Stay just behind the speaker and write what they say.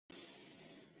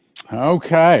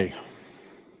Okay.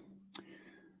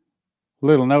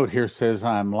 Little note here says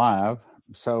I'm live.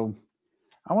 So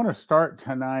I want to start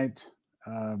tonight.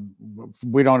 Um,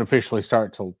 we don't officially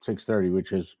start till 6:30,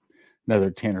 which is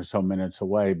another 10 or so minutes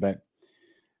away. But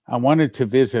I wanted to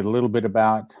visit a little bit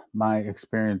about my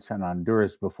experience in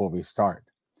Honduras before we start.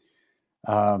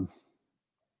 Um,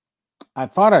 I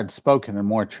thought I'd spoken in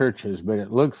more churches, but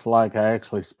it looks like I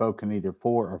actually spoke in either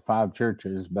 4 or 5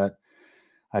 churches. But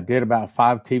I did about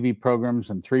 5 TV programs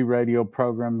and 3 radio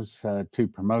programs to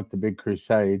promote the big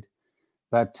crusade.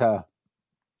 But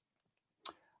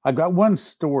I've got one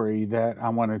story that I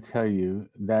want to tell you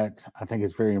that I think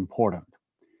is very important.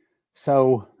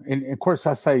 So, and of course,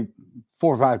 I say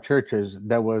 4 or 5 churches.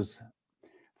 There was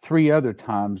 3 other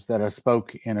times that I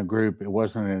spoke in a group. It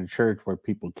wasn't in a church where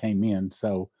people came in.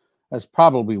 So that's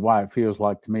probably why it feels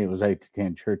like to me it was 8 to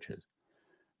 10 churches.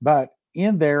 But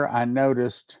in there, I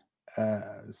noticed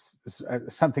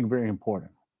something very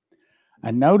important.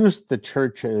 I noticed the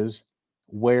churches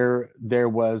where there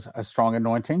was a strong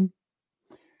anointing,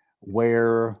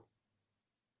 where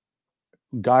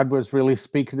God was really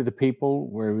speaking to the people,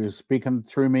 where He was speaking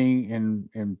through me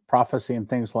in prophecy and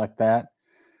things like that.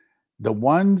 The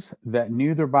ones that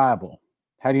knew their Bible,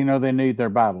 how do you know they knew their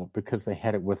Bible? Because they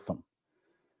had it with them.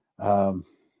 Um,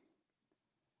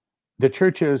 the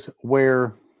churches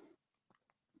where,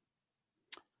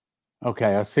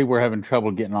 okay, I see we're having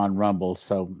trouble getting on Rumble,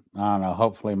 so I don't know.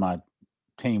 Hopefully, my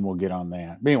team will get on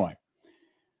that. But anyway,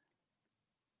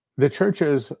 the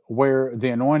churches where the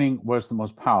anointing was the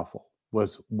most powerful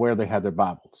was where they had their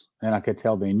Bibles, and I could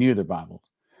tell they knew their Bibles.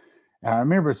 And I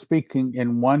remember speaking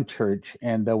in one church,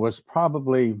 and there was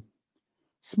probably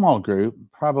small group,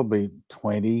 probably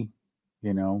 20,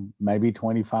 maybe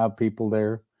 25 people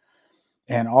there.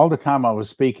 And all the time I was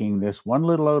speaking, this one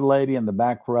little old lady in the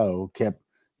back row kept,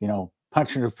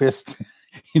 punching her fist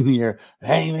in the air.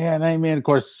 Amen, amen. Of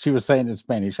course, she was saying in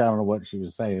Spanish. I don't know what she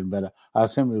was saying, but I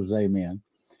assume it was amen.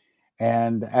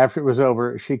 And after it was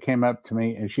over, she came up to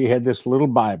me and she had this little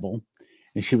Bible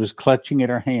and she was clutching in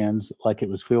her hands like it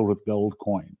was filled with gold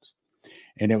coins.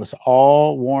 And it was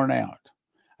all worn out.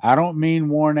 I don't mean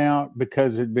worn out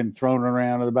because it had been thrown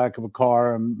around in the back of a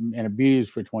car and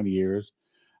abused for 20 years.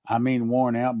 I mean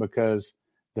worn out because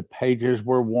the pages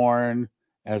were worn.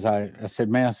 As I said,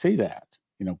 man, I see that.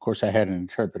 Of course, I had an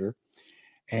interpreter.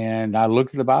 And I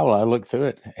looked at the Bible, I looked through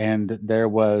it, and there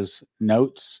was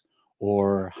notes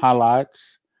or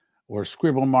highlights or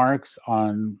scribble marks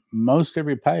on most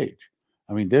every page.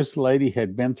 I mean, this lady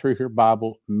had been through her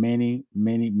Bible many,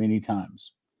 many, many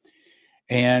times.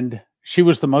 And she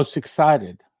was the most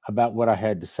excited about what I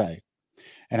had to say.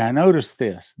 And I noticed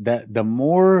this, that the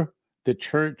more the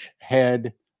church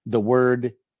had the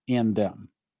word in them,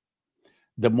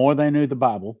 the more they knew the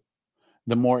Bible,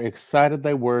 the more excited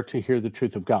they were to hear the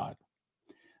truth of God.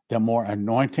 The more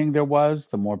anointing there was,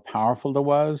 the more powerful there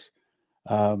was.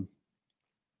 Um,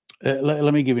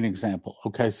 let me give you an example.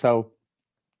 Okay, so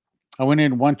I went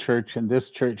in one church, and this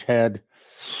church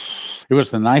it was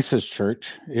the nicest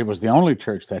church. It was the only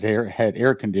church that had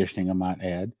air conditioning, I might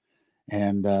add.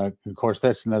 And of course,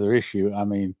 that's another issue. I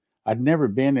mean, I'd never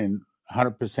been in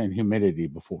 100% humidity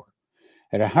before.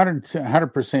 At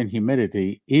 100%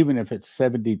 humidity, even if it's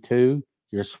 72,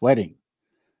 you're sweating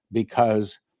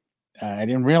because I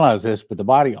didn't realize this, but the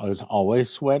body is always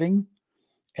sweating.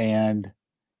 And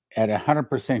at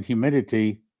 100%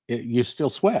 humidity, you still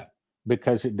sweat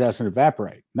because it doesn't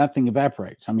evaporate. Nothing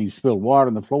evaporates. I mean, you spill water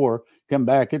on the floor, come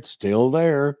back, it's still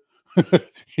there.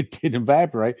 It didn't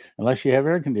evaporate unless you have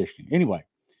air conditioning. Anyway,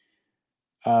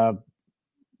 uh,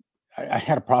 I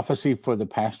had a prophecy for the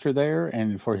pastor there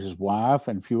and for his wife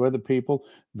and a few other people.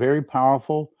 Very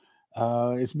powerful.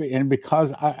 And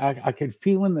because I could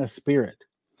feel in the spirit,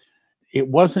 it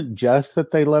wasn't just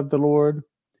that they loved the Lord,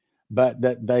 but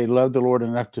that they loved the Lord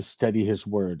enough to study His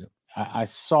Word. I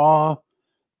saw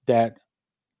that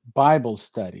Bible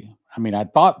study. I mean, I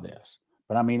thought this,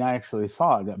 but I mean, I actually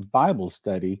saw that Bible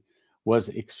study was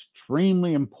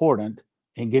extremely important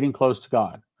in getting close to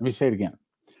God. Let me say it again.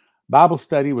 Bible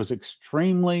study was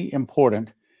extremely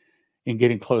important in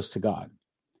getting close to God.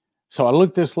 So I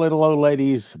looked at this little old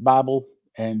lady's Bible,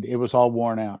 and it was all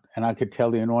worn out. And I could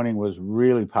tell the anointing was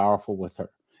really powerful with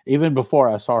her, even before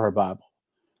I saw her Bible.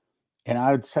 And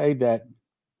I would say that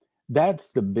that's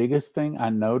the biggest thing I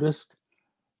noticed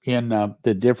in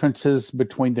the differences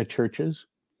between the churches.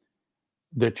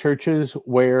 The churches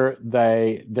where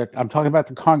I'm talking about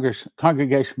the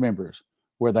congregation members,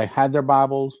 where they had their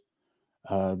Bibles,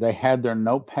 they had their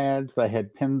notepads, they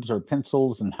had pens or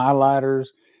pencils and highlighters,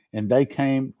 and they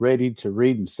came ready to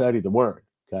read and study the Word.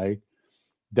 Okay.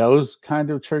 Those kind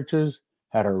of churches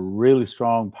had a really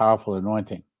strong, powerful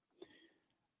anointing.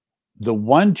 The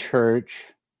one church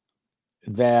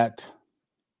that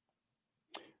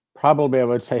probably I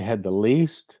would say had the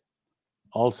least,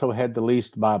 also had the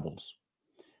least Bibles.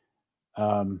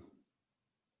 I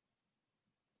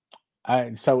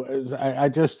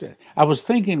was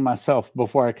thinking myself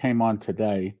before I came on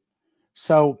today.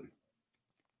 So,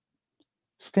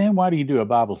 Stan, why do you do a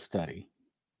Bible study?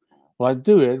 Well, I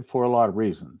do it for a lot of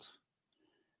reasons,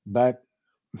 but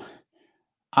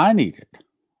I need it.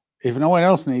 If no one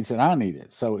else needs it, I need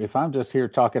it. So if I'm just here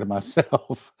talking to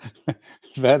myself,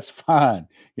 that's fine.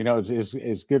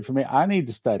 It's good for me. I need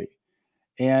to study.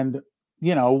 And,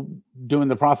 doing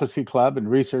the prophecy club and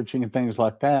researching and things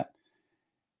like that,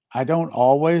 I don't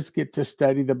always get to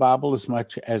study the Bible as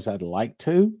much as I'd like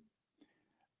to.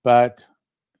 But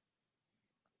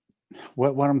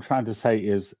what I'm trying to say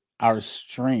is our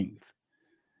strength,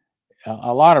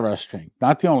 a lot of our strength,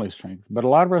 not the only strength, but a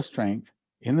lot of our strength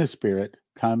in the Spirit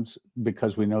comes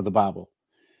because we know the Bible.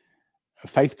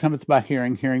 Faith cometh by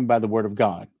hearing, hearing by the word of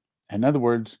God. In other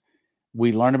words,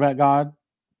 we learn about God,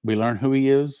 we learn who he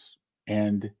is,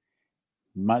 and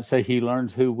you might say he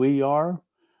learns who we are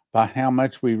by how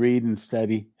much we read and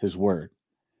study his word.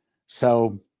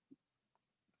 So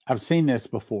I've seen this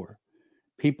before.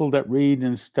 People that read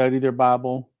and study their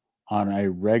Bible on a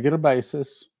regular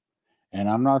basis, and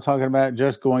I'm not talking about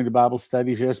just going to Bible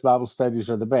studies. Yes, Bible studies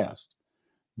are the best,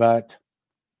 but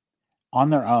on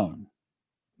their own,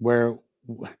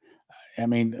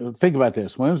 think about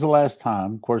this. When was the last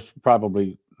time, of course,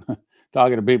 probably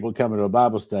talking to people coming to a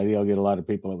Bible study, I'll get a lot of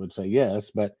people that would say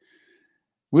yes, but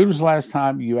when was the last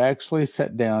time you actually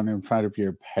sat down in front of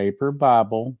your paper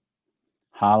Bible,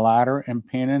 highlighter and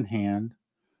pen in hand?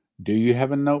 Do you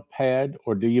have a notepad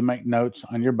or do you make notes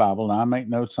on your Bible? Now, I make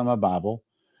notes on my Bible.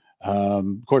 Of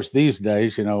course, these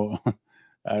days,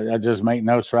 I just make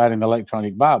notes right in the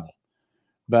electronic Bible.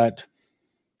 But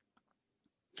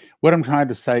what I'm trying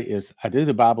to say is I do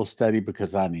the Bible study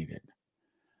because I need it.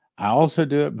 I also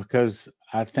do it because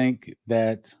I think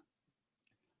that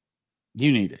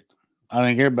you need it. I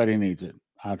think everybody needs it.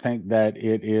 I think that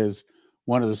it is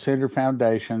one of the center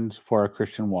foundations for a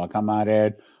Christian walk. I might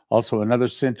add also another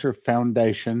center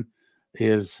foundation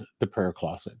is the prayer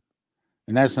closet.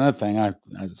 And that's another thing.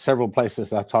 Several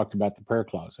places I talked about the prayer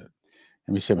closet.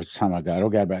 Let me see how much time I got.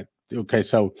 Okay,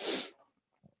 so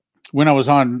when I was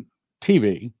on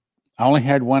TV, I only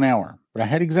had 1 hour, but I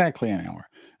had exactly an hour.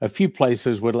 A few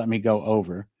places would let me go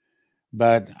over,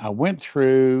 but I went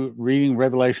through reading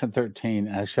Revelation 13.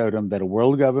 And I showed them that a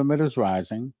world government is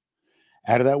rising.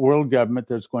 Out of that world government,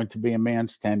 there's going to be a man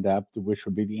stand up, which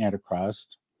would be the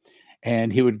Antichrist,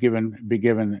 and it was given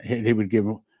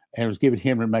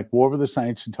him to make war with the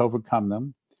saints and to overcome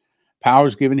them. Power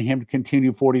is given to him to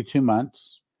continue 42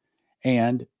 months,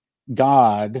 and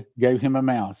God gave him a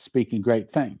mouth speaking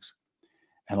great things.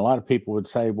 And a lot of people would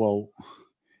say, well,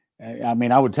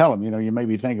 I would tell them, you may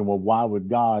be thinking, well, why would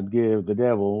God give the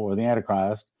devil or the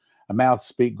Antichrist a mouth to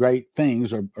speak great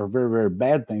things or very, very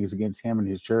bad things against him and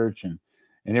his church and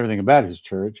everything about his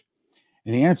church?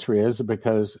 And the answer is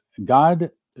because God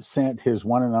sent his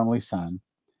one and only Son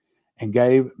and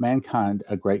gave mankind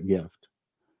a great gift.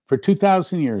 For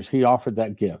 2,000 years, he offered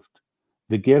that gift,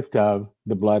 the gift of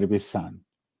the blood of his Son,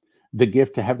 the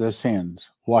gift to have their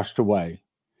sins washed away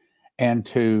and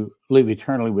to live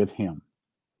eternally with him.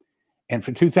 And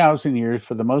for 2,000 years,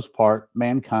 for the most part,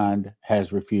 mankind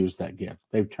has refused that gift.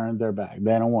 They've turned their back.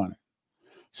 They don't want it.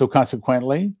 So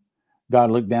consequently, God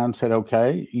looked down and said,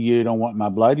 okay, you don't want my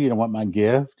blood. You don't want my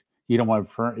gift. You don't want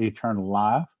eternal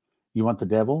life. You want the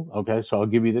devil? Okay, so I'll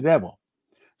give you the devil.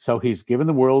 So he's given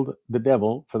the world the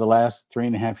devil for the last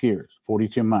 3.5 years,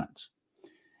 42 months.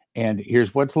 And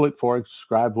here's what to look for. It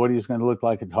described what he's going to look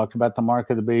like. It talked about the mark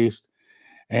of the beast.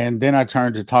 And then I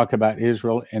turned to talk about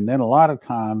Israel. And then a lot of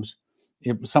times,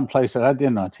 some place that I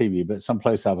didn't on TV, but some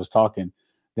place I was talking,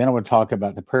 then I would talk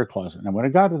about the prayer closet. And when I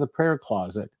got to the prayer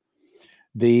closet,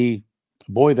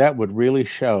 that would really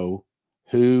show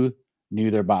who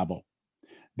knew their Bible.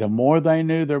 The more they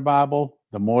knew their Bible,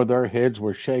 the more their heads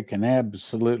were shaking.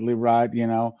 Absolutely right.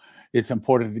 It's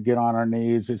important to get on our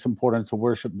knees. It's important to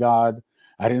worship God.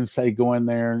 I didn't say go in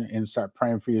there and start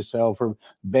praying for yourself or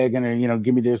begging or,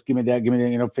 give me this, give me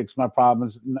that, fix my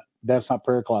problems. That's not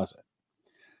prayer closet.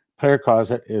 Prayer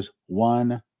closet is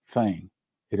one thing.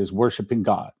 It is worshiping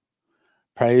God.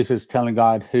 Praise is telling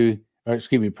God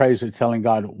praise is telling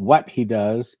God what he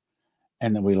does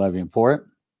and that we love him for it.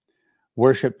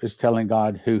 Worship is telling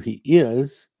God who he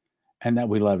is and that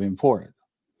we love him for it.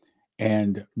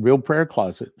 And real prayer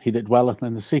closet, he that dwelleth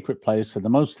in the secret place of the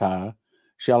Most High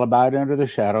shall abide under the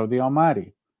shadow of the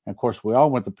Almighty. And of course, we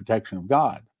all want the protection of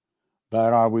God,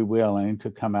 but are we willing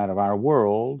to come out of our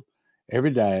world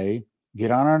every day,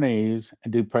 get on our knees,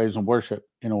 and do praise and worship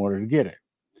in order to get it?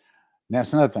 And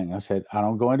that's another thing. I said, I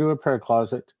don't go into a prayer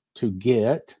closet to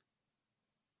get.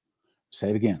 Say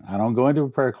it again. I don't go into a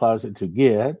prayer closet to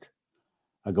get.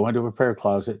 I go into a prayer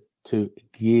closet to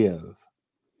give.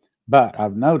 But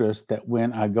I've noticed that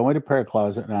when I go into a prayer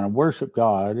closet and I worship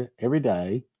God every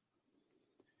day,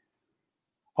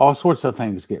 all sorts of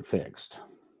things get fixed.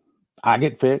 I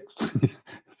get fixed.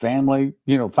 Family,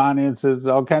 finances,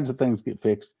 all kinds of things get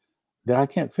fixed that I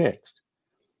can't fix.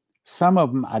 Some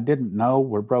of them I didn't know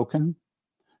were broken.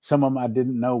 Some of them I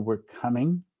didn't know were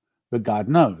coming, but God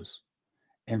knows.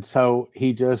 And so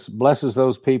he just blesses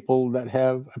those people that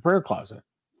have a prayer closet.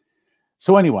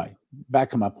 So anyway, back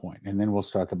to my point, and then we'll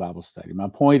start the Bible study. My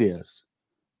point is,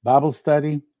 Bible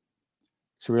study,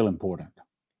 it's real important.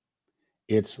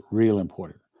 It's real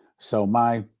important. So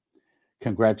my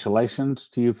congratulations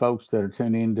to you folks that are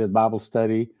tuning into the Bible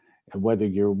study, whether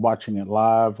you're watching it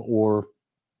live or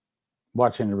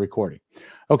watching the recording.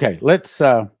 Okay, let's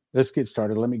get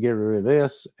started. Let me get rid of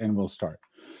this and we'll start.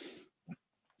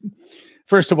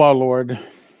 First of all, Lord,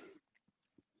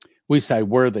 we say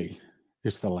worthy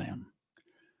is the Lamb.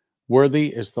 Worthy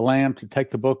is the Lamb to take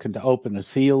the book and to open the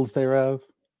seals thereof.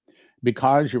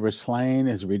 Because you were slain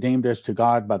as redeemed us to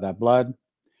God by thy blood,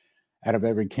 out of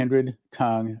every kindred,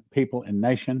 tongue, people, and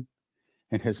nation,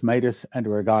 and has made us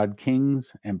unto our God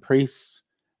kings and priests,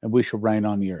 and we shall reign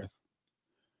on the earth.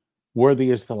 Worthy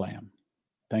is the Lamb.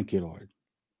 Thank you, Lord.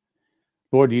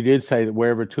 Lord, you did say that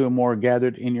wherever two or more are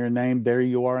gathered in your name, there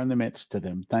you are in the midst of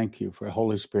them. Thank you for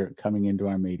Holy Spirit coming into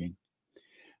our meeting.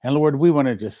 And Lord, we want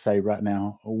to just say right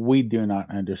now, we do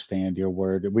not understand your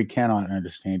word. We cannot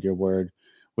understand your word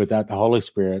without the Holy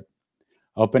Spirit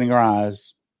opening our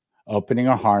eyes, opening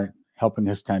our heart, helping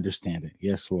us to understand it.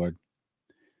 Yes, Lord.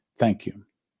 Thank you.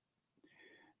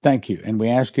 Thank you. And we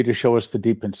ask you to show us the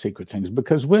deep and secret things,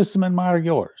 because wisdom and might are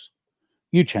yours.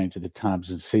 You change the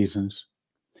times and seasons.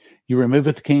 You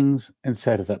removeth kings and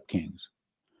setteth up kings.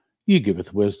 You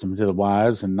giveth wisdom to the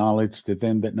wise and knowledge to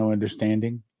them that know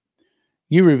understanding.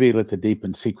 You revealeth the deep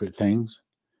and secret things.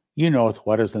 You knoweth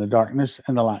what is in the darkness,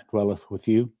 and the light dwelleth with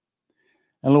you.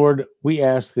 And Lord, we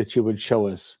ask that you would show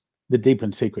us the deep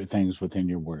and secret things within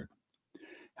your word.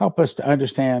 Help us to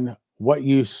understand what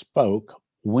you spoke,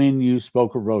 when you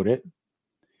spoke or wrote it,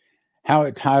 how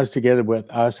it ties together with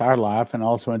us, our life, and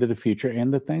also into the future,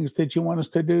 and the things that you want us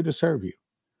to do to serve you.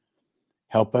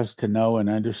 Help us to know and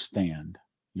understand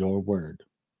your word.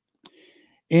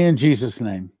 In Jesus'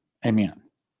 name, amen.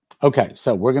 Okay,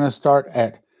 so we're going to start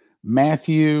at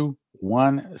Matthew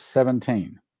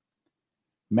 1:17.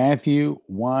 Matthew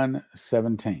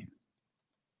 1:17.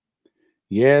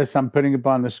 Yes, I'm putting it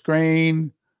on the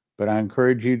screen, but I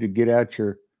encourage you to get out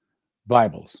your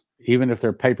Bibles, even if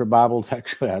they're paper Bibles.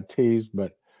 Actually, I tease,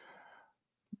 but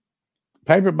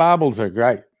paper Bibles are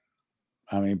great.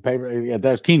 I mean, paper,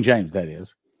 that's King James, that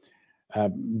is.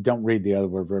 Don't read the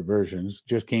other versions,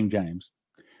 just King James.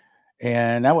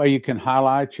 And that way you can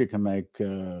highlight, you can make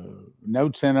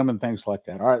notes in them and things like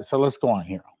that. All right, so let's go on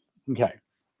here. Okay.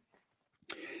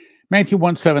 Matthew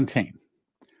 1:17.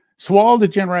 So all the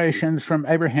generations from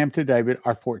Abraham to David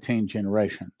are 14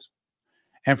 generations.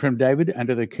 And from David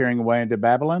unto the carrying away into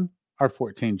Babylon are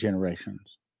 14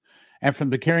 generations. And from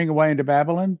the carrying away into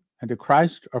Babylon unto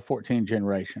Christ are 14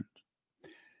 generations.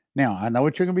 Now, I know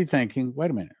what you're going to be thinking.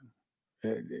 Wait a minute.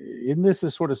 Isn't this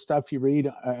the sort of stuff you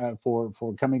read for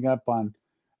coming up on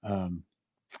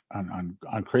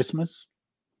Christmas?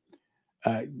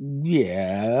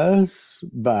 Yes,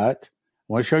 but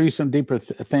I want to show you some deeper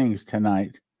things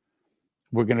tonight.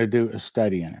 We're going to do a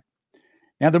study in it.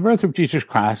 Now, the birth of Jesus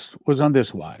Christ was on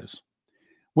this wise.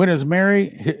 When his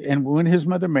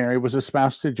mother Mary was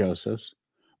espoused to Joseph,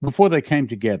 before they came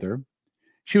together,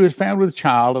 she was found with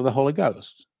child of the Holy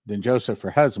Ghost. Then Joseph,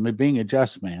 her husband, being a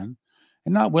just man,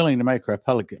 and not willing to make her a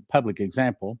public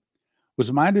example,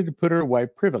 was minded to put her away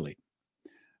privily.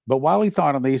 But while he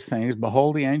thought on these things,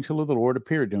 behold, the angel of the Lord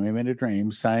appeared to him in a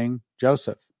dream, saying,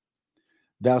 Joseph,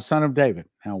 thou son of David.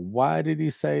 Now, why did he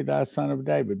say thou son of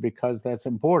David? Because that's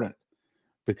important.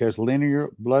 Because linear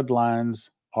bloodlines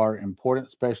are important,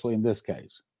 especially in this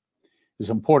case. It's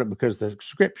important because the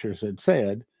scriptures had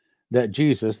said that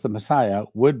Jesus, the Messiah,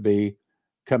 would be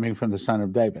coming from the son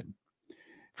of David.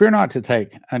 Fear not to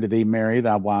take unto thee Mary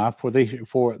thy wife, for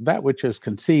that which is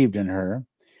conceived in her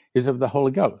is of the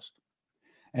Holy Ghost.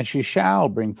 And she shall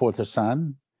bring forth a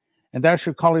son, and thou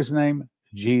shalt call his name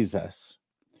Jesus,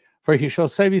 for he shall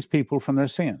save his people from their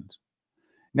sins.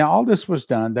 Now all this was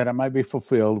done that it might be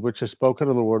fulfilled, which is spoken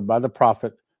of the Lord by the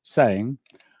prophet, saying,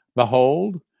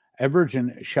 Behold, a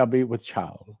virgin shall be with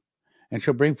child, and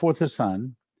shall bring forth a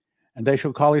son, and they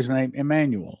shall call his name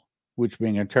Emmanuel, which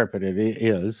being interpreted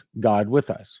is God with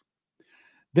us.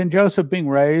 Then Joseph, being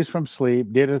raised from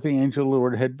sleep, did as the angel of the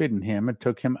Lord had bidden him,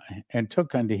 and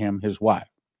took unto him his wife,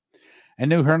 and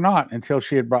knew her not until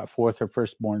she had brought forth her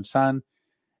firstborn son,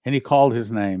 and he called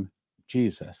his name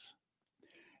Jesus.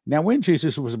 Now, when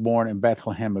Jesus was born in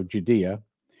Bethlehem of Judea,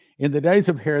 in the days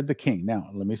of Herod the king. Now,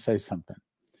 let me say something.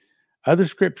 Other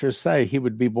scriptures say he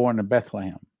would be born in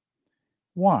Bethlehem.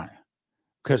 Why?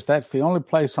 Because that's the only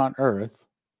place on earth,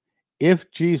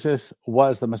 if Jesus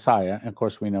was the Messiah, and of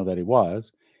course we know that he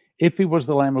was, if he was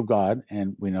the Lamb of God,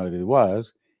 and we know that he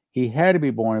was, he had to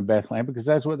be born in Bethlehem because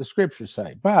that's what the scriptures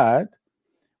say. But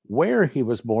where he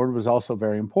was born was also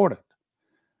very important.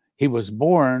 He was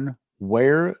born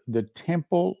where the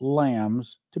temple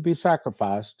lambs to be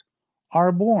sacrificed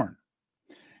are born.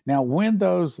 Now, when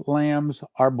those lambs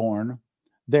are born,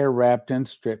 they're wrapped in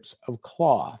strips of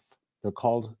cloth. They're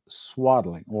called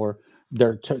swaddling, or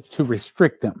they're to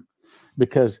restrict them,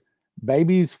 because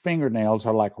babies' fingernails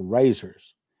are like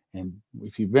razors. And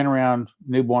if you've been around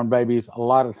newborn babies, a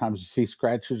lot of times you see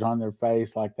scratches on their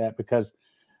face like that because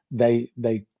they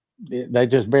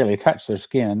just barely touch their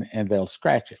skin and they'll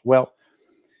scratch it. Well,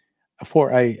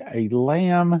 for a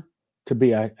lamb to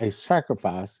be a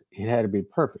sacrifice, it had to be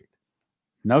perfect.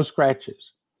 No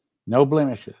scratches, no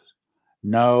blemishes,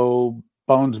 no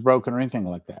bones broken or anything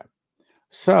like that.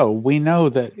 So we know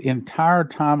that the entire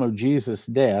time of Jesus'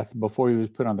 death, before he was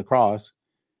put on the cross,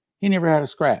 he never had a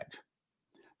scratch.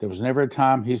 There was never a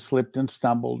time he slipped and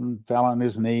stumbled and fell on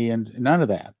his knee, and none of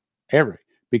that, ever,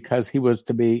 because he was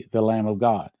to be the Lamb of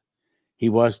God. He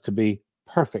was to be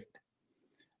perfect.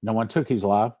 No one took his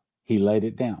life. He laid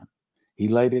it down. He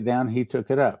laid it down. He took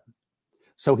it up.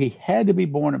 So he had to be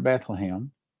born in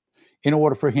Bethlehem in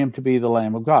order for him to be the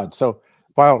Lamb of God. So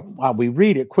while we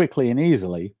read it quickly and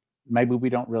easily, maybe we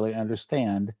don't really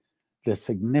understand the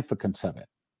significance of it.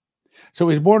 So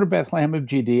he was born in Bethlehem of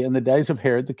Judea in the days of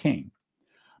Herod the king.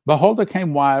 Behold, there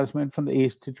came wise men from the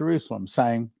east to Jerusalem,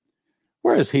 saying,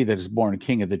 Where is he that is born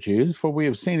King of the Jews? For we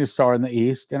have seen his star in the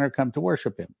east and are come to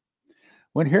worship him.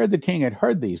 When Herod the king had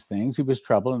heard these things, he was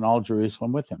troubled, and all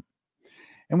Jerusalem with him.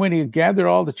 And when he had gathered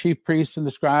all the chief priests and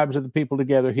the scribes of the people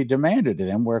together, he demanded of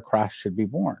them where Christ should be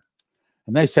born.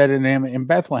 And they said unto him, In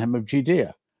Bethlehem of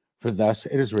Judea, for thus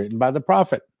it is written by the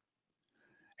prophet,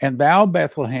 And thou,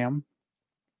 Bethlehem,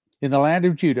 in the land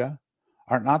of Judah,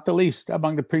 art not the least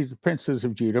among the princes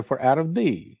of Judah, for out of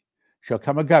thee shall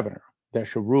come a governor that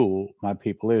shall rule my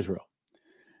people Israel.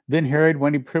 Then Herod,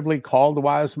 when he privily called the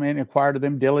wise men, inquired of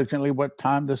them diligently what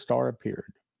time the star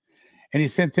appeared. And he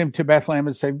sent them to Bethlehem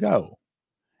and said, Go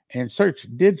and search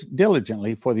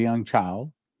diligently for the young child.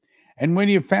 And when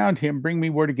you have found him, bring me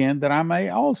word again that I may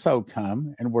also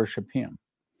come and worship him.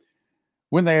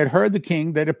 When they had heard the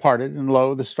king, they departed, and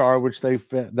lo, the star which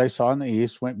they saw in the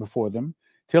east went before them,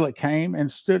 till it came and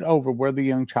stood over where the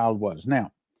young child was.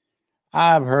 Now,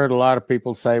 I've heard a lot of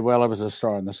people say, well, it was a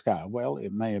star in the sky. Well,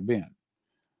 it may have been.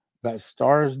 But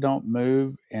stars don't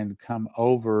move and come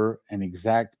over an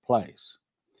exact place.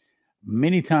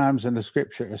 Many times in the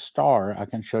scripture, a star, I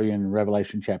can show you in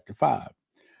Revelation chapter 5.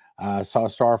 I saw a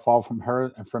star fall from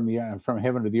heaven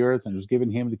to the earth, and it was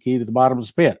given him the key to the bottomless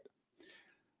pit.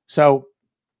 So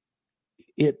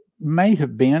it may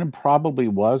have been and probably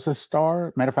was a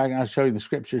star. Matter of fact, I'll show you the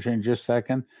scriptures in just a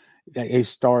second. A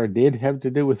star did have to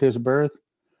do with his birth,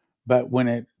 but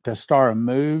when the star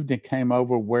moved and came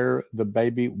over where the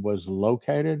baby was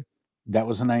located, that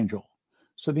was an angel.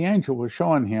 So the angel was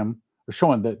showing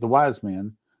the wise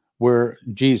men where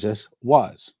Jesus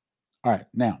was. All right,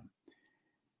 now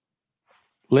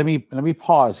let me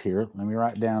pause here. Let me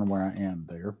write down where I am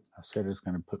there. I said it's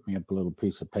going to put me up a little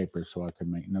piece of paper so I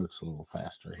can make notes a little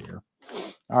faster here.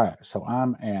 All right, so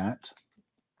I'm at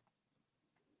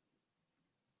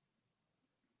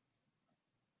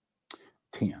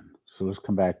ten. So let's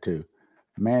come back to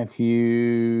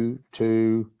Matthew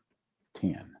 2:10.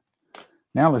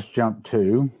 Now let's jump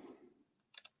to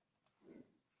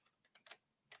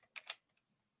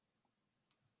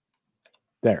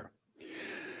there.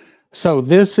 So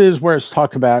this is where it's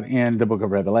talked about in the book of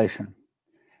Revelation.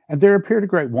 And there appeared a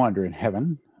great wonder in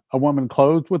heaven, a woman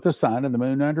clothed with the sun and the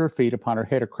moon under her feet, upon her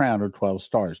head a crown of 12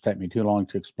 stars. Take me too long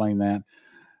to explain that,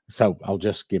 so I'll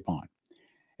just skip on.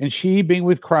 And she, being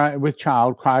with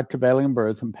child, cried, travailing in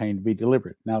birth and pain to be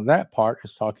delivered. Now that part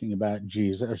is talking about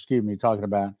talking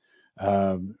about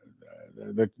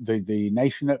the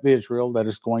nation of Israel that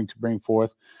is going to bring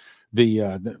forth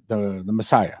the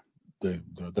Messiah,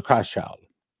 the Christ child.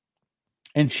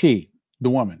 And she, the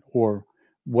woman, or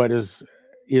what is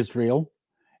Israel,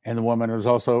 and the woman was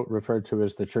also referred to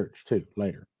as the church too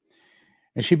later.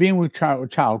 And she, being with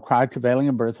child, cried, travailing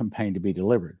in birth and pain to be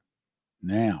delivered.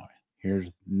 Now, here's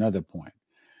another point.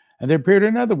 And there appeared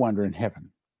another wonder in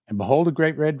heaven, and behold, a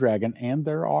great red dragon, and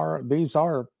these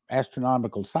are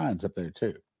astronomical signs up there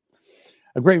too.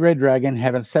 A great red dragon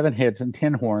having 7 heads and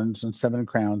 10 horns and 7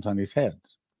 crowns on his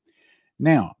heads.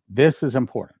 Now, this is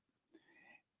important.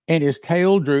 And his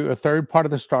tail drew a third part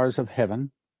of the stars of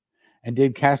heaven and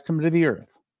did cast them to the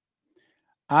earth.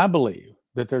 I believe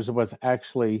that there's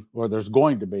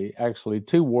going to be actually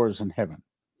 2 wars in heaven.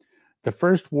 The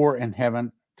first war in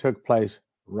heaven took place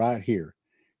right here.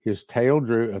 His tail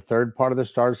drew a third part of the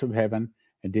stars of heaven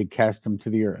and did cast them to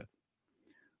the earth.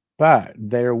 But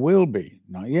there will be,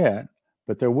 not yet,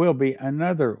 but there will be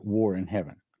another war in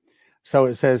heaven. So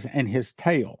it says, and his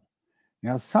tail.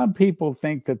 Now, some people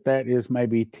think that is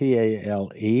maybe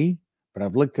T-A-L-E, but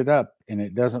I've looked it up and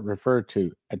it doesn't refer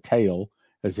to a tail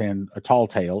as in a tall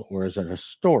tale or as in a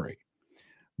story.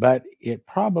 But it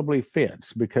probably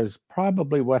fits, because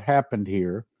probably what happened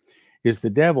here is the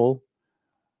devil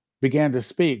began to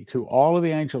speak to all of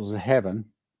the angels of heaven,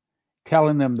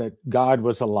 telling them that God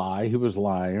was a lie, he was a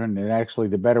liar, and that actually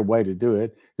the better way to do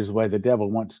it is the way the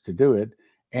devil wants to do it.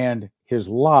 And his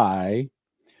lie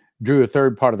drew a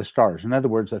third part of the stars. In other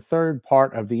words, a third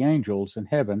part of the angels in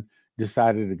heaven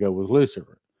decided to go with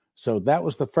Lucifer. So that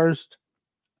was the first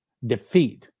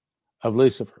defeat of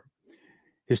Lucifer.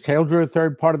 His tail drew a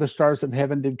third part of the stars of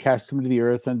heaven, did cast him to the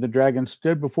earth, and the dragon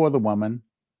stood before the woman.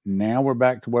 Now we're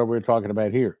back to where we're talking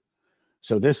about here.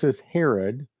 So this is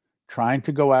Herod trying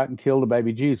to go out and kill the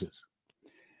baby Jesus.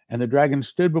 And the dragon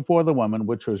stood before the woman,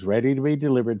 which was ready to be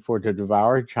delivered for to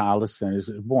devour her child as soon as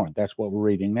it was born. That's what we're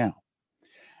reading now.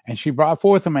 And she brought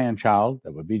forth a man-child,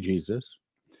 that would be Jesus,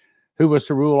 who was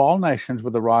to rule all nations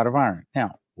with a rod of iron.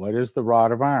 Now, what is the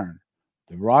rod of iron?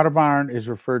 The rod of iron is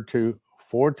referred to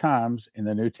 4 times in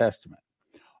the New Testament.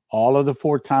 All of the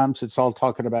 4 times, it's all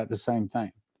talking about the same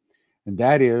thing. And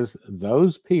that is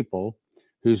those people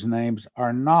whose names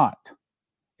are not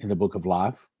in the book of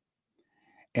life,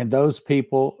 and those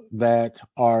people that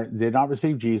did not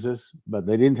receive Jesus, but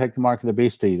they didn't take the mark of the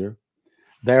beast either.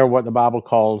 They are what the Bible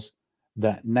calls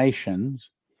the nations,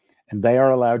 and they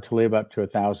are allowed to live up to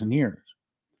 1,000 years.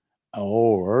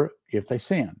 Or if they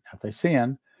sin.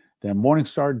 Then a morning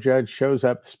star judge shows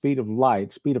up, the speed of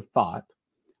light, speed of thought,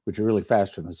 which is really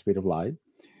faster than the speed of light,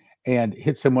 and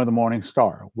hits them with a morning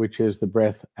star, which is the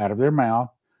breath out of their mouth.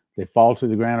 They fall to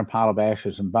the ground, a pile of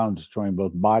ashes and bones, destroying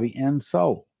both body and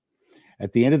soul.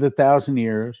 At the end of the 1,000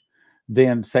 years,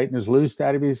 then Satan is loosed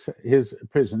out of his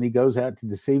prison. He goes out to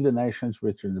deceive the nations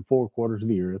which are in the 4 quarters of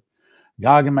the earth,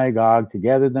 Gog and Magog, to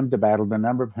gather them to battle, the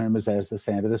number of whom is as the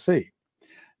sand of the sea.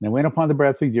 And they went upon the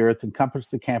breadth of the earth and compassed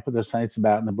the camp of the saints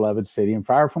about in the beloved city, and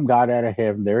fire from God out of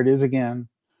heaven, there it is again,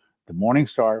 the morning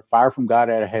star, fire from God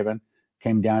out of heaven,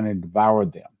 came down and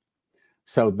devoured them.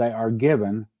 So they are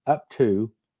given up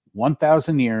to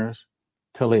 1,000 years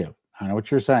to live. I know what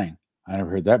you're saying. I never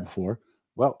heard that before.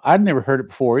 Well, I'd never heard it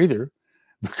before either,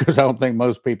 because I don't think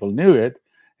most people knew it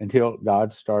until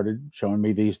God started showing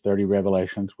me these 30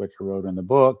 revelations, which I wrote in the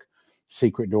book,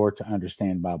 Secret Door to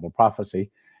Understand Bible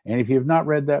Prophecy. And if you've not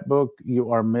read that book,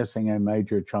 you are missing a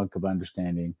major chunk of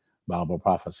understanding Bible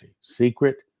prophecy.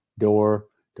 Secret Door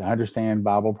to Understand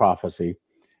Bible Prophecy.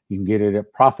 You can get it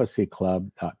at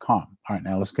prophecyclub.com. All right,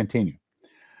 now let's continue.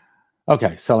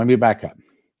 Okay, so let me back up.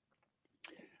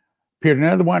 Appeared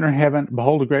another wonder in heaven.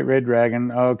 Behold, a great red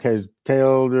dragon. Okay,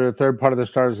 tail to the third part of the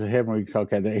stars of heaven.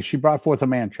 Okay, she brought forth a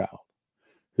man-child,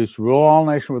 who's to rule all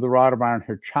nations with a rod of iron.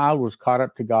 Her child was caught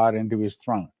up to God into his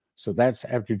throne. So that's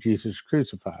after Jesus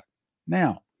crucified.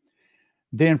 Now,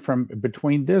 then from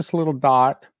between this little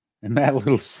dot and that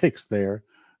little 6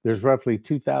 there's roughly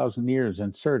 2,000 years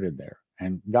inserted there.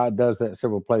 And God does that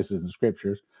several places in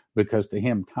scriptures, because to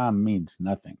him, time means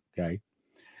nothing, okay?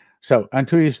 So,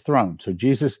 unto his throne. So,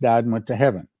 Jesus died and went to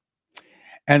heaven.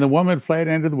 And the woman fled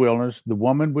into the wilderness. The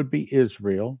woman would be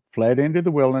Israel, fled into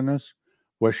the wilderness,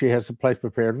 where she has a place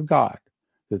prepared of God,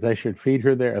 that they should feed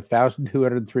her there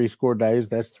 1,260 days.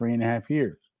 That's 3.5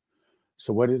 years.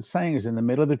 So, what it's saying is, in the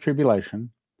middle of the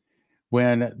tribulation,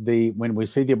 when we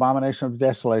see the abomination of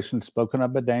desolation spoken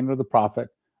of by Daniel the prophet,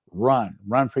 run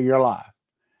for your life.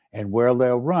 And where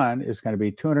they'll run is going to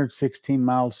be 216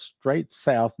 miles straight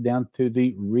south down to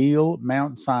the real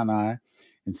Mount Sinai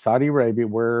in Saudi Arabia,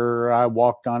 where I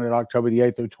walked on it October the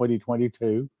 8th of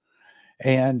 2022.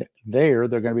 And there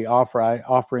they're going to be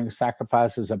offering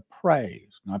sacrifices of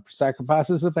praise, not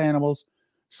sacrifices of animals,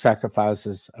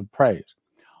 sacrifices of praise.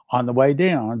 On the way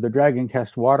down, the dragon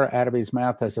cast water out of his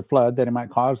mouth as a flood, that it might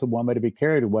cause the woman to be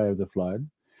carried away of the flood.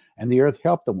 And the earth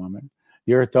helped the woman.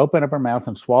 The earth opened up her mouth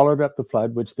and swallowed up the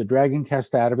flood, which the dragon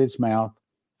cast out of its mouth.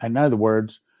 In other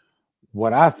words,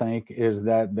 what I think is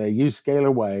that they use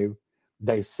scalar wave.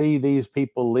 They see these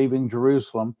people leaving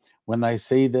Jerusalem when they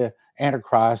see the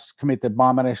Antichrist commit the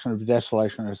abomination of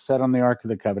desolation or set on the Ark of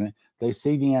the Covenant. They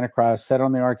see the Antichrist set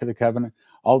on the Ark of the Covenant.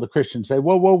 All the Christians say,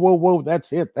 whoa, whoa, whoa, whoa,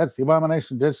 that's it. That's the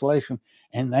abomination of desolation.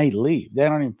 And they leave. They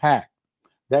don't even pack.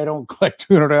 They don't collect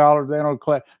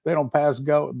 $200. They don't pass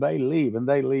go. They leave, and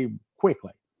they leave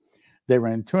quickly. They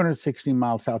ran 260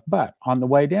 miles south. But on the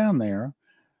way down there,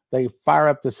 they fire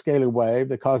up the scalar wave.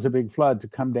 They cause a big flood to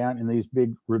come down in these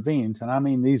big ravines. And I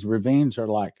mean, these ravines are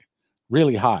like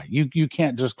really high. You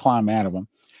can't just climb out of them.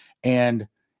 And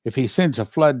if he sends a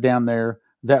flood down there,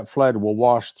 that flood will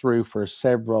wash through for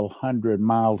several hundred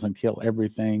miles and kill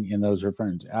everything in those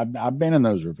ravines. I've been in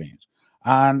those ravines.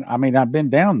 I mean, I've been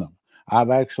down them.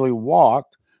 I've actually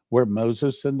walked where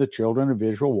Moses and the children of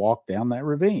Israel walked down that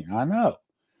ravine. I know.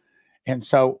 And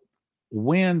so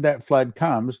when that flood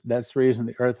comes, that's the reason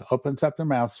the earth opens up her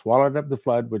mouth, swallowed up the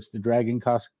flood, which the dragon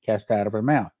cast out of her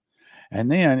mouth. And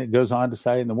then it goes on to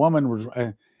say, and the woman was,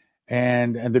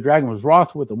 and the dragon was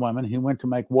wroth with the woman. He went to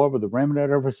make war with the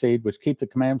remnant of her seed, which keep the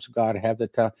commandments of God, have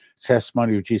the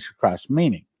testimony of Jesus Christ.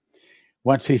 Meaning,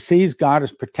 once he sees God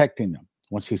is protecting them,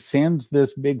 once he sends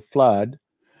this big flood,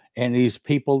 and these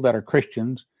people that are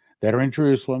Christians, that are in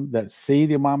Jerusalem, that see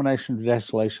the abomination of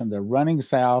desolation, they're running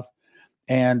south,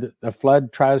 and the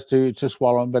flood tries to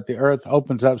swallow them, but the earth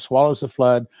opens up, swallows the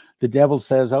flood. The devil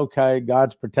says, okay,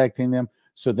 God's protecting them.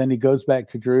 So then he goes back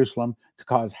to Jerusalem to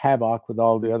cause havoc with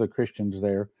all the other Christians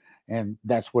there. And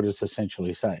that's what it's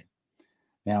essentially saying.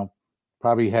 Now,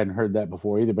 probably hadn't heard that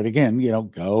before either. But again,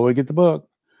 go and get the book,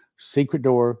 Secret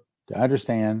Door to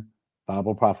Understand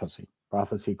Bible Prophecy,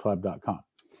 prophecyclub.com.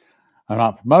 I'm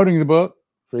not promoting the book.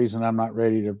 For the reason I'm not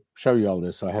ready to show you all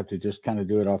this, so I have to just kind of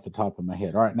do it off the top of my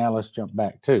head. All right, now let's jump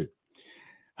back to,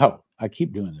 I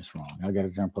keep doing this wrong. I got to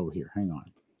jump over here. Hang on.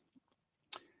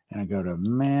 And I go to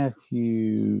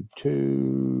Matthew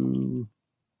 2:10.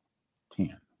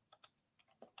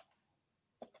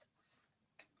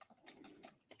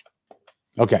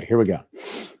 Okay, here we go.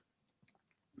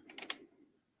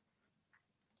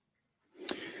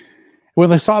 When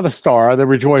they saw the star, they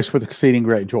rejoiced with exceeding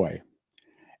great joy.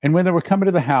 And when they were coming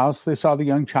to the house, they saw the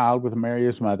young child with Mary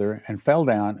his mother, and fell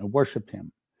down and worshipped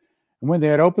him. And when they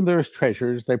had opened their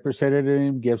treasures, they presented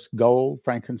him gifts, gold,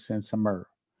 frankincense, and myrrh.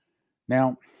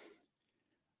 Now,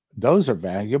 those are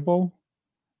valuable,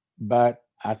 but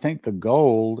I think the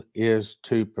gold is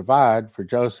to provide for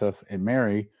Joseph and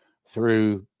Mary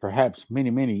through perhaps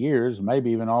many, many years, maybe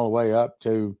even all the way up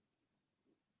to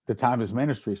the time his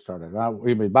ministry started.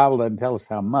 The Bible doesn't tell us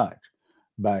how much,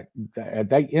 but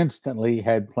they instantly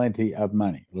had plenty of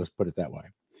money. Let's put it that way.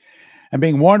 And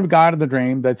being warned of God in the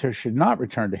dream that they should not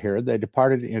return to Herod, they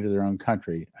departed into their own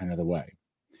country another way.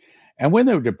 And when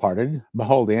they were departed,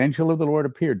 behold, the angel of the Lord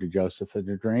appeared to Joseph in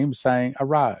a dream, saying,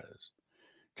 Arise,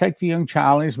 take the young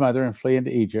child and his mother, and flee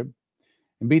into Egypt,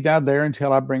 and be thou there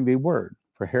until I bring thee word.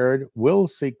 For Herod will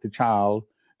seek the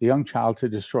young child, to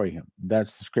destroy him.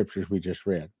 That's the scriptures we just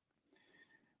read.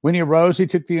 When he arose, he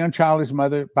took the young child and his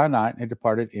mother by night and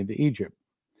departed into Egypt,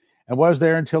 and was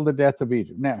there until the death of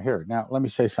Egypt. Now, let me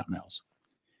say something else.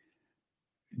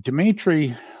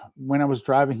 Dimitri, when I was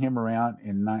driving him around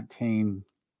in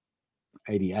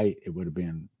 1988, it would have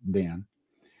been then.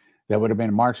 That would have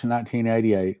been March of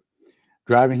 1988.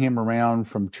 Driving him around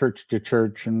from church to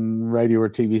church and radio or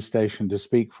TV station to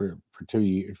speak for 2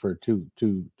 years, for two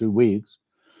weeks.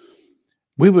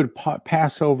 We would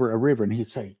pass over a river, and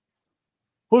he'd say,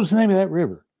 "What was the name of that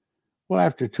river?" Well,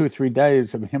 after 2 or 3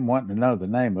 days of him wanting to know the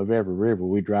name of every river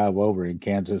we drive over in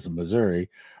Kansas and Missouri,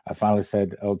 I finally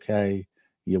said, "Okay,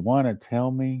 you want to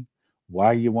tell me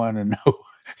why you want to know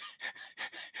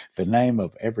the name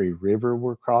of every river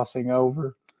we're crossing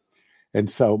over?" And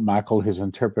so Michael, his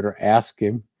interpreter, asked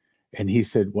him, and he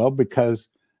said, "Well, because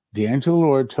the angel of the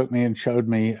Lord took me and showed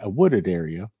me a wooded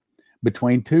area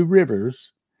between 2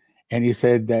 rivers, and he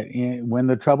said that when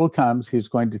the trouble comes, he's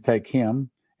going to take him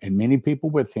and many people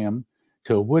with him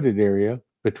to a wooded area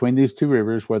between these 2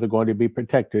 rivers where they're going to be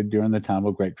protected during the time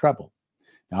of great trouble."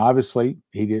 Now, obviously,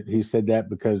 he said that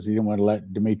because he didn't want to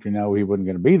let Dimitri know he wasn't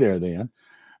going to be there then,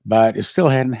 but it still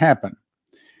hadn't happened.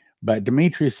 But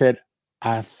Dimitri said,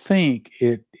 "I think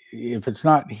if it's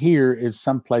not here, it's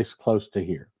someplace close to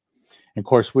here." And of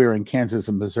course, we were in Kansas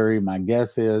and Missouri. My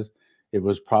guess is it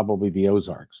was probably the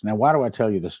Ozarks. Now, why do I tell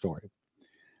you the story?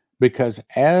 Because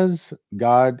as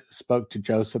God spoke to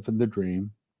Joseph in the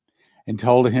dream and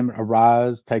told him,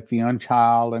 "Arise, take the young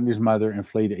child and his mother and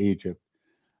flee to Egypt,"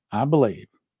 I believe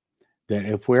that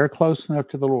if we're close enough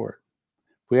to the Lord,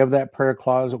 if we have that prayer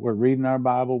closet, we're reading our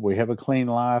Bible, we have a clean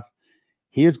life,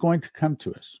 He is going to come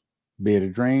to us, be it a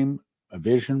dream, a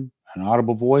vision, an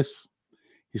audible voice.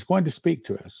 He's going to speak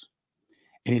to us,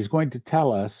 and He's going to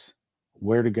tell us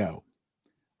where to go.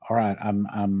 All right,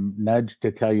 I'm nudged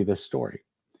to tell you this story.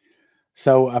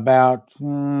 So about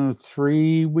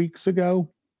 3 weeks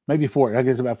ago, maybe 4, I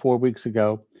guess about 4 weeks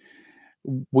ago,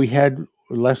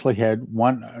 Leslie had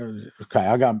one. Okay,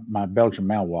 I got my Belgian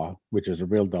Malinois, which is a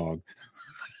real dog.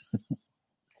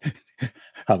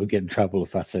 I would get in trouble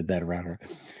if I said that around her.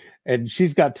 And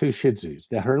she's got 2 Shih Tzus.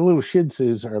 Now, her little Shih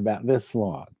Tzus are about this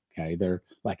long. Okay, they're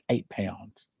like 8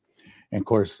 pounds. And of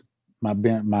course, my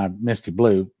Misty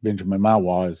Blue, Benjamin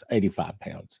Malinois, is 85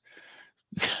 pounds.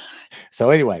 So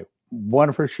anyway, one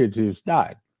of her Shih Tzus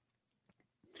died.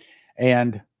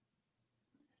 And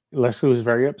Leslie was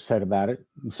very upset about it.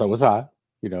 And so was I.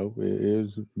 It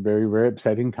was a very, very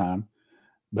upsetting time.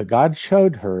 But God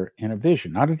showed her in a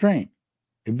vision, not a dream,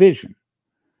 a vision.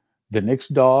 The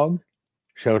next dog,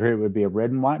 showed her it would be a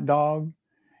red and white dog.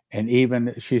 And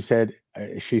even she said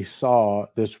she saw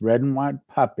this red and white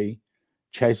puppy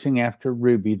chasing after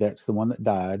Ruby. That's the one that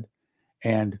died.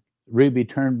 And Ruby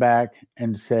turned back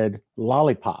and said,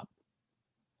 "Lollipop,"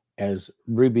 as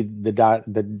Ruby, the dog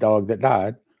that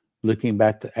died, looking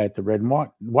back at the red and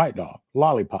white dog,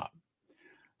 "Lollipop."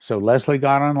 So Leslie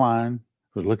got online,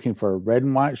 was looking for a red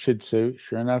and white Shih Tzu.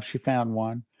 Sure enough, she found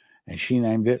one, and she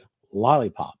named it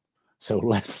Lollipop. So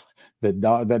Leslie, the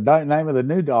name of the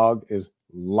new dog is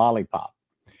Lollipop.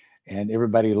 And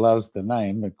everybody loves the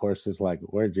name. Of course, it's like,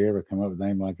 where'd you ever come up with a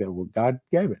name like that? Well, God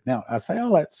gave it. Now, I say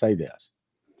all that to say this.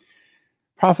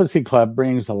 Prophecy Club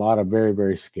brings a lot of very,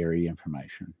 very scary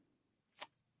information.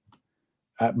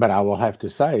 But I will have to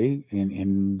say,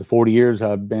 in the 40 years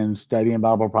I've been studying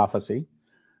Bible prophecy,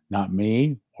 not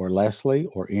me or Leslie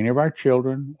or any of our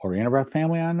children or any of our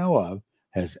family I know of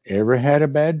has ever had a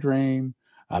bad dream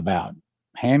about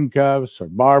handcuffs or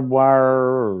barbed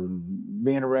wire or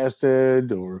being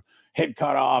arrested or head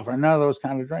cut off or none of those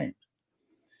kind of dreams.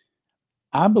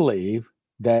 I believe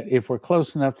that if we're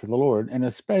close enough to the Lord, and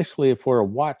especially if we're a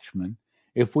watchman,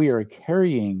 if we are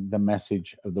carrying the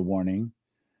message of the warning,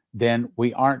 then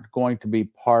we aren't going to be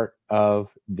part of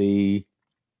the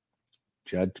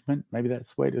judgment. Maybe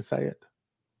that's the way to say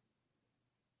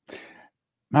it.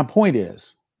 My point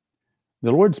is,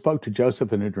 the Lord spoke to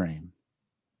Joseph in a dream,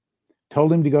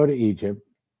 told him to go to Egypt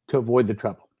to avoid the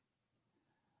trouble.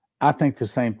 I think the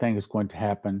same thing is going to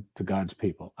happen to God's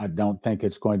people. I don't think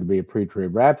it's going to be a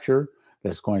pre-trib rapture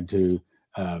that's going to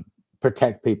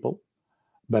protect people.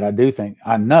 But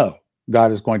I know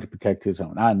God is going to protect his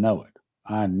own. I know it.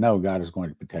 I know God is going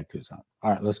to protect his own.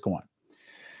 All right, let's go on.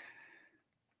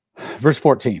 Verse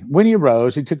 14. When he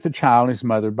arose, he took the child and his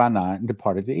mother by night and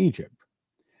departed to Egypt.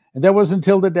 And that was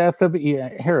until the death of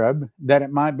Herod, that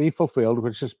it might be fulfilled,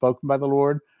 which is spoken by the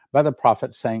Lord by the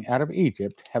prophet, saying, "Out of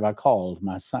Egypt have I called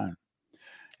my son."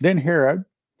 Then Herod,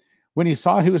 when he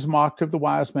saw he was mocked of the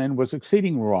wise men, was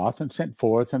exceeding wroth, and sent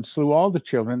forth and slew all the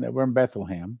children that were in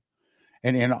Bethlehem,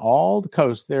 and in all the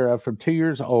coast thereof from 2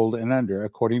 years old and under,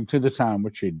 according to the time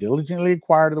which he diligently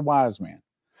acquired of the wise men.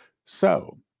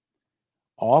 So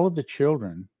all of the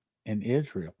children in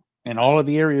Israel and all of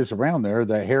the areas around there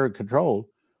that Herod controlled,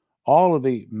 all of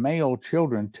the male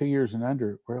children 2 years and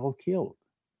under were all killed.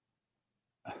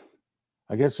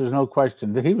 I guess there's no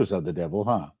question that he was of the devil,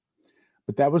 huh?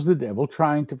 But that was the devil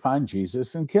trying to find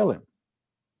Jesus and kill him.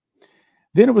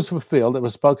 Then it was fulfilled that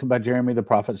was spoken by Jeremiah the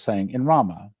prophet, saying, "In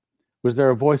Ramah was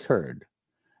there a voice heard,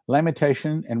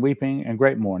 lamentation and weeping and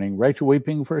great mourning, Rachel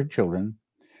weeping for her children,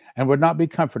 and would not be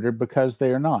comforted because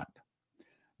they are not.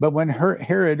 But when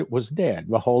Herod was dead,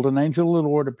 behold, an angel of the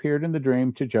Lord appeared in the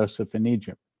dream to Joseph in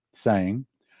Egypt, saying,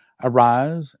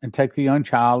 Arise and take the young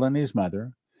child and his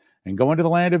mother, and go into the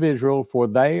land of Israel, for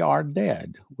they are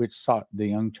dead which sought the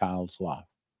young child's life.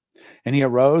 And he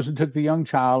arose and took the young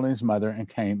child and his mother and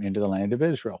came into the land of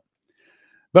Israel.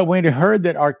 But when he heard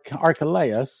that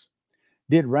Archelaus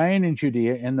did reign in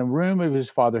Judea in the room of his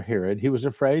father Herod, he was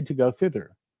afraid to go thither.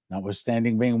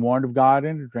 Notwithstanding being warned of God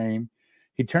in a dream,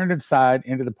 he turned aside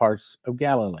into the parts of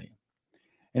Galilee.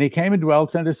 And he came and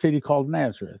dwelt in a city called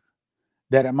Nazareth,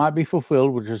 that it might be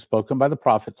fulfilled which is spoken by the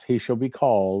prophets, he shall be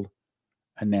called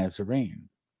a Nazarene.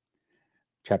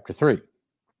 Chapter 3.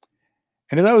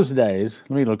 And in those days,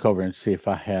 let me look over and see if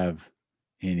I have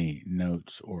any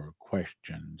notes or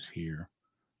questions here.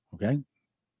 Okay.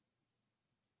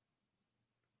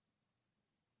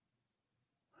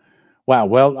 Wow.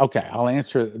 Well, okay. I'll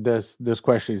answer this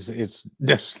question. It's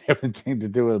just everything to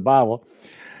do with the Bible.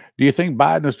 Do you think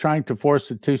Biden is trying to force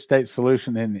a two-state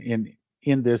solution in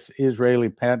in this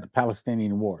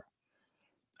Israeli-Palestinian war?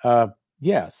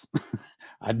 Yes,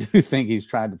 I do think he's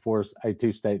trying to force a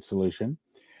two-state solution.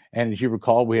 And as you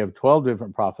recall, we have 12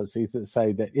 different prophecies that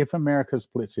say that if America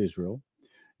splits Israel,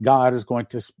 God is going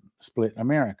to split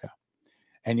America.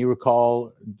 And you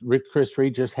recall, Chris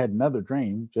Reed just had another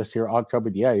dream just here, October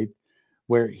the 8th,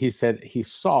 where he said he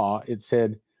saw, it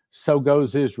said, so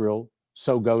goes Israel,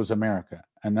 so goes America.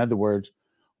 In other words,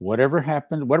 whatever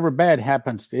happens, whatever bad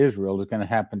happens to Israel is going to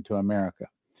happen to America.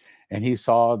 And he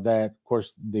saw that, of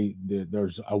course,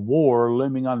 there's a war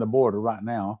looming on the border right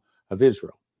now of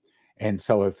Israel. And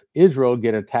so if Israel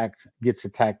gets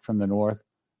attacked from the north,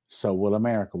 so will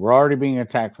America. We're already being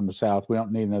attacked from the south. We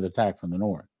don't need another attack from the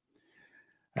north.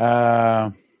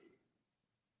 Okay,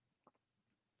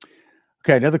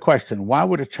 another question. Why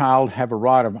would a child have a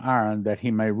rod of iron that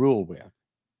he may rule with?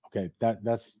 Okay,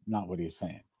 that's not what he's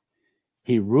saying.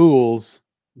 He rules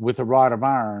with a rod of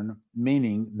iron,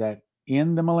 meaning that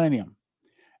in the millennium,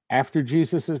 after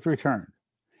Jesus is returned,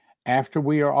 after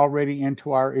we are already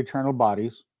into our eternal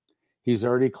bodies, he's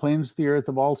already cleansed the earth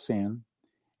of all sin.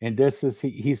 And this is,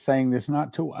 he's saying this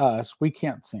not to us. We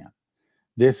can't sin.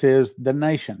 This is the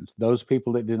nations, those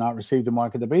people that did not receive the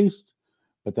mark of the beast,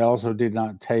 but they also they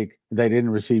didn't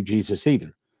receive Jesus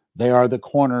either. They are the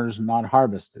corners not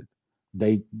harvested.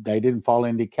 They didn't fall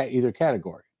into either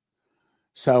category.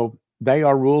 So they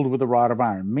are ruled with a rod of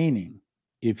iron, meaning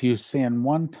if you sin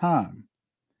one time,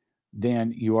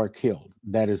 then you are killed.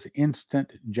 That is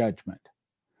instant judgment.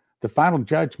 The final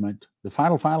judgment, the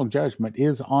final judgment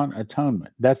is on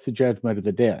atonement. That's the judgment of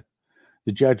the dead.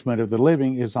 The judgment of the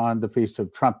living is on the Feast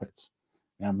of Trumpets.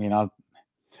 I mean,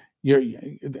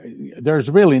 there's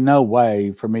really no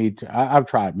way for me to, I've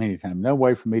tried many times, no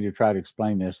way for me to try to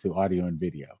explain this through audio and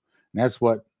video. And that's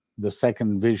what the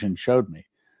second vision showed me,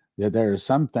 that there are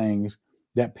some things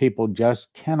that people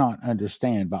just cannot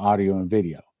understand by audio and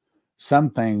video. Some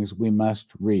things we must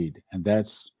read, and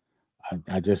that's,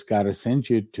 I just got to send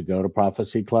you to go to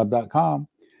prophecyclub.com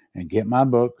and get my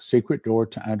book, Secret Door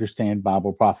to Understand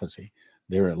Bible Prophecy.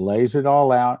 There it lays it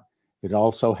all out. It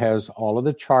also has all of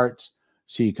the charts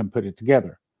so you can put it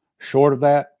together. Short of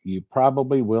that, you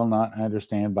probably will not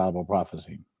understand Bible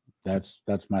prophecy. That's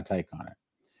my take on it.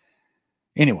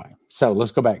 Anyway, so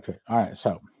let's go back to it. All right,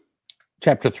 so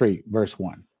chapter 3, verse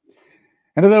 1.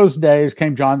 And in those days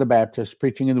came John the Baptist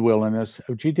preaching in the wilderness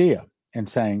of Judea and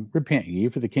saying, repent ye,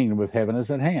 for the kingdom of heaven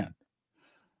is at hand.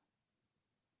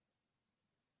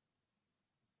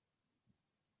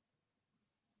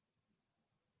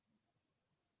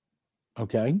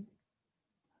 Okay.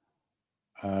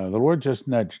 The Lord just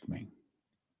nudged me.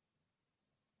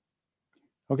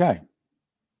 Okay.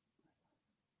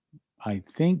 I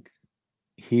think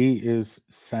he is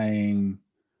saying,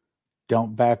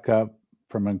 don't back up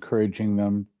from encouraging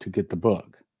them to get the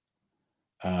book.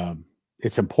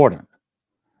 It's important.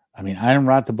 I mean, I didn't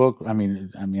write the book. I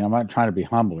mean, I'm not trying to be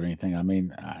humble or anything. I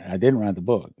mean, I didn't write the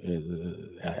book.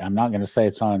 I'm not going to say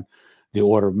it's on the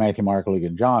order of Matthew, Mark, Luke,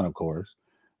 and John, of course,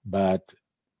 but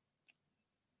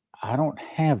I don't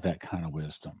have that kind of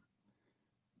wisdom.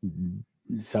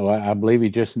 So I believe he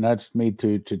just nudged me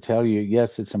to tell you,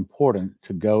 yes, it's important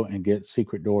to go and get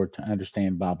Secret Door to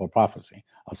Understand Bible Prophecy.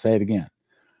 I'll say it again.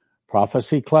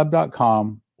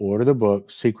 prophecyclub.com, order the book,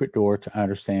 Secret Door to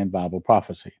Understand Bible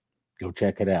Prophecy. Go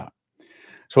check it out.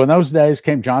 So in those days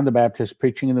came John the Baptist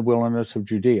preaching in the wilderness of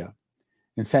Judea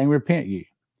and saying, repent ye,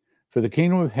 for the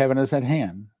kingdom of heaven is at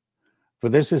hand. For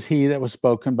this is he that was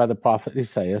spoken by the prophet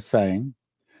Isaiah, saying,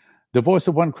 the voice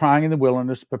of one crying in the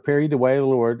wilderness, prepare ye the way of the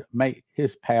Lord, make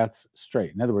his paths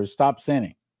straight. In other words, stop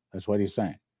sinning. That's what he's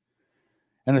saying.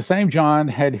 And the same John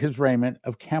had his raiment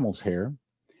of camel's hair,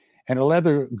 and a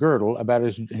leather girdle about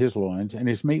his loins, and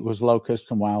his meat was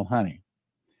locust and wild honey.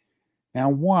 Now,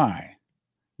 why?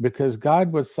 Because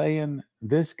God was saying,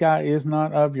 this guy is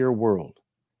not of your world.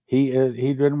 He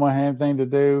didn't want to have anything to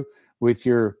do with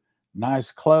your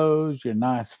nice clothes, your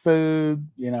nice food.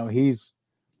 You know, he's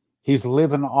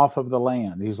living off of the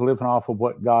land. He's living off of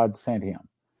what God sent him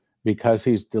because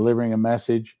he's delivering a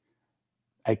message,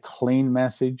 a clean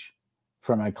message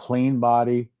from a clean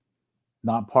body,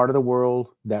 not part of the world.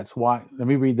 That's why. Let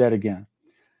me read that again.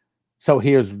 So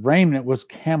his raiment was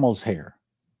camel's hair.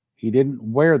 He didn't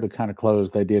wear the kind of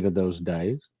clothes they did in those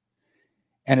days.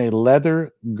 And a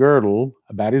leather girdle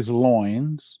about his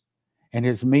loins, and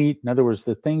his meat, in other words,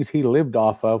 the things he lived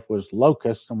off of, was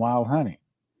locust and wild honey.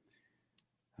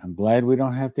 I'm glad we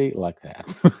don't have to eat like that.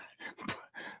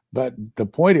 But the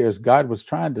point is, God was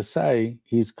trying to say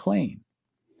he's clean.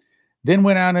 Then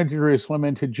went out into Jerusalem,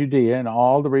 into Judea, and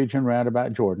all the region round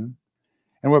about Jordan,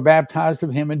 and were baptized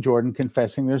of him in Jordan,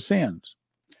 confessing their sins.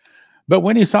 But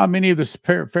when he saw many of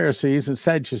the Pharisees and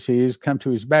Sadducees come to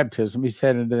his baptism, he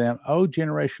said unto them, O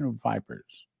generation of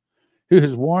vipers, who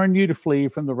has warned you to flee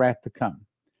from the wrath to come?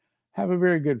 Have a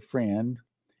very good friend,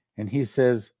 and he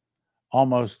says,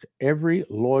 almost every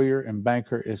lawyer and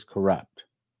banker is corrupt.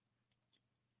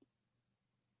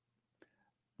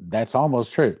 That's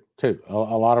almost true, too. A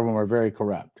lot of them are very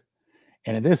corrupt.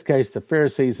 And in this case, the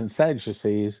Pharisees and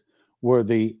Sadducees were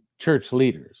the church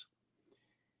leaders.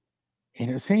 And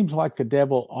it seems like the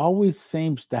devil always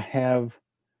seems to have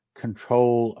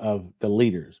control of the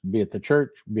leaders, be it the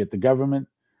church, be it the government,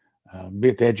 be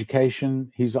it the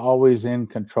education. He's always in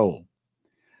control.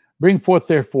 Bring forth,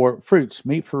 therefore, fruits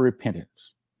meet for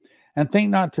repentance. And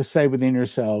think not to say within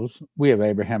yourselves, we have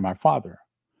Abraham our father.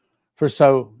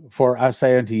 For I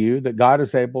say unto you that God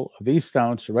is able of these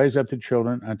stones to raise up the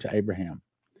children unto Abraham.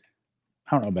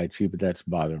 I don't know about you, but that's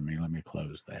bothering me. Let me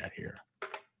close that here.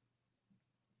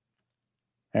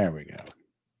 There we go.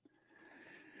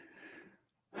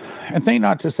 And think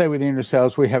not to say within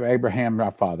yourselves, we have Abraham our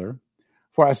father.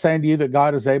 For I say unto you that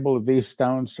God is able of these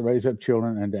stones to raise up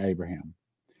children unto Abraham.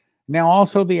 Now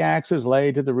also the axe is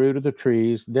laid to the root of the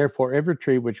trees. Therefore every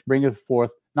tree which bringeth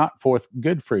not forth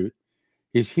good fruit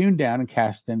is hewn down and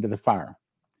cast into the fire.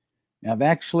 Now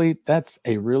actually, that's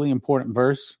a really important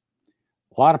verse.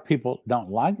 A lot of people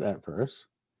don't like that verse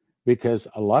because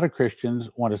a lot of Christians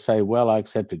want to say, well, I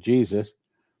accepted Jesus.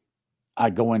 I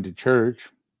go into church.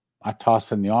 I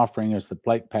toss in the offering as the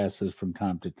plate passes from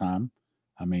time to time.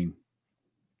 I mean,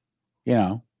 you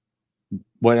know,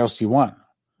 what else do you want?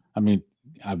 I mean,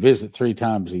 I visit 3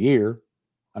 times a year.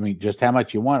 I mean, just how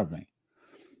much you want of me?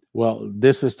 Well,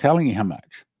 this is telling you how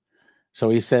much. So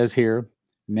he says here,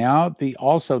 now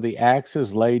also the axe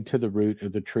is laid to the root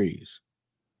of the trees,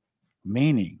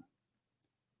 meaning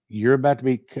you're about to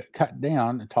be cut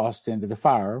down and tossed into the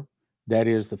fire. That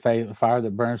is the fire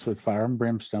that burns with fire and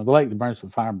brimstone, the lake that burns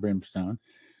with fire and brimstone,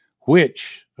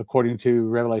 which, according to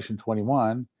Revelation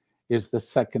 21, is the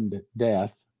second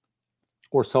death,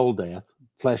 or soul death,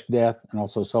 flesh death, and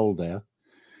also soul death.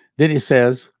 Then he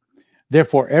says,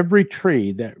 therefore every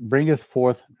tree that bringeth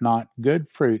forth not good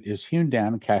fruit is hewn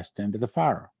down and cast into the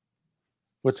fire.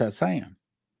 What's that saying?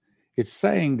 It's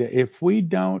saying that if we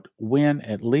don't win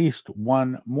at least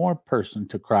one more person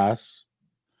to Christ,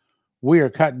 we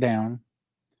are cut down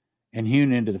and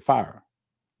hewn into the fire.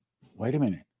 Wait a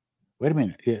minute.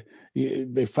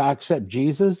 If I accept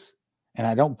Jesus and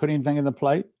I don't put anything in the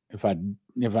plate, if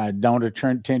I don't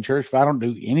attend church, if I don't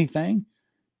do anything,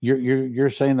 you're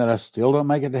saying that I still don't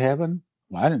make it to heaven?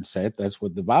 Well, I didn't say it. That's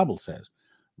what the Bible says.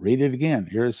 Read it again.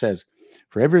 Here it says,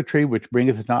 for every tree which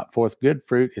bringeth not forth good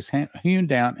fruit is hewn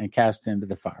down and cast into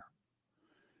the fire.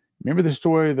 Remember the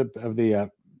story of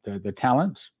the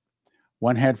talents?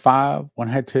 One had 5, one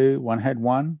had 2, one had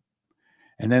 1.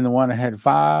 And then the one that had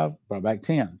 5 brought back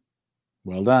 10.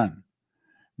 Well done.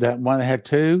 That one that had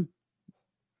 2,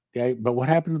 okay, but what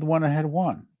happened to the one that had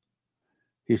 1?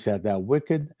 He said, thou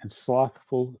wicked and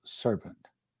slothful servant.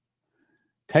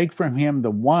 Take from him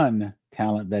the 1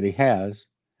 talent that he has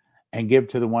and give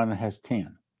to the one that has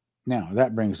 10. Now,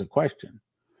 that brings a question.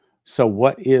 So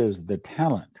what is the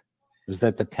talent? Is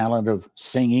that the talent of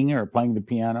singing or playing the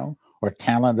piano, or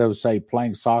talent of, say,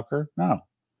 playing soccer? No.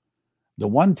 The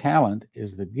 1 talent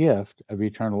is the gift of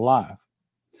eternal life.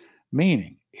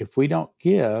 Meaning, if we don't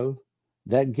give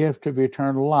that gift of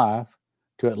eternal life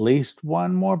to at least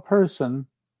one more person,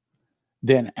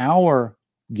 then our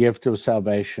gift of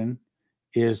salvation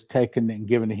is taken and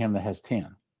given to him that has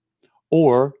 10.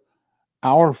 Or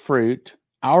our fruit,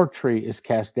 our tree is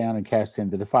cast down and cast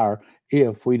into the fire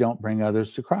if we don't bring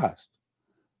others to Christ.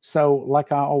 So,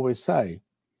 like I always say,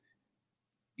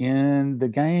 in the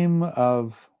game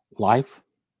of life,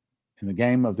 in the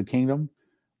game of the kingdom,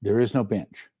 there is no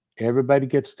bench. Everybody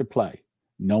gets to play.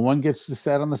 No one gets to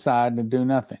sit on the side and do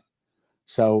nothing.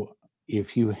 So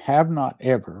if you have not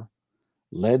ever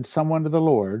led someone to the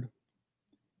Lord,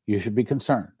 you should be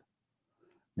concerned.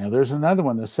 Now, there's another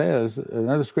one that says,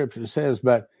 another scripture that says,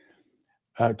 but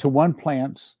to one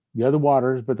plants, the other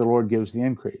waters, but the Lord gives the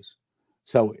increase.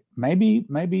 So maybe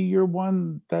you're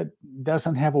one that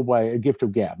doesn't have a gift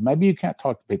of gab. Maybe you can't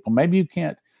talk to people. Maybe you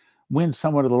can't win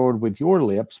someone to the Lord with your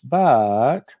lips,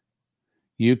 but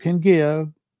you can give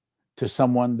to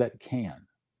someone that can.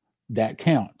 That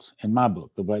counts in my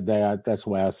book. That's the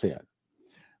way I see it.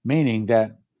 Meaning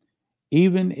that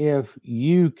even if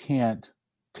you can't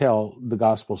tell the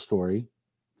gospel story,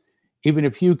 even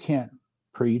if you can't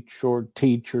preach or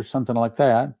teach or something like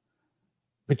that,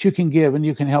 but you can give and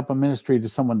you can help a ministry to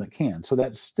someone that can. So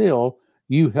that's still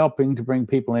you helping to bring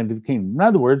people into the kingdom. In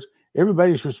other words,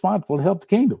 everybody's responsible to help the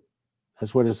kingdom.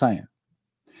 That's what it's saying.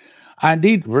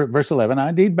 Verse 11, I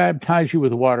indeed baptize you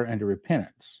with water unto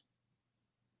repentance.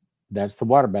 That's the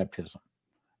water baptism.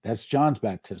 That's John's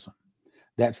baptism.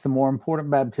 That's the more important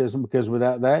baptism, because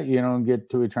without that, you don't get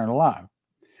to eternal life.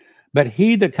 But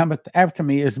he that cometh after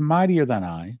me is mightier than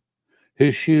I,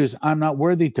 whose shoes I'm not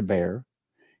worthy to bear.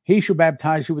 He shall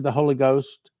baptize you with the Holy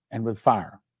Ghost and with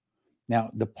fire.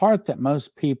 Now, the part that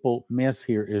most people miss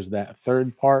here is that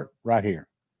third part right here.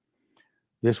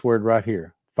 This word right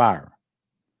here, fire.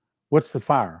 What's the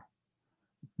fire?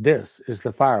 This is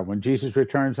the fire. When Jesus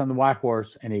returns on the white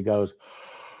horse and he goes,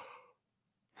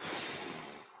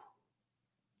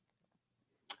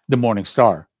 the morning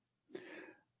star.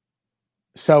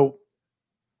 So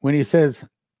when he says,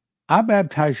 I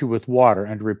baptize you with water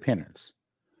unto repentance,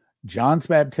 John's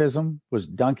baptism was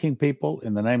dunking people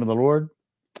in the name of the Lord,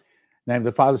 name of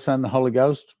the Father, Son, and the Holy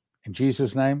Ghost, in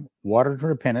Jesus' name, water to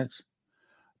repentance.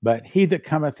 But he that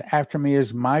cometh after me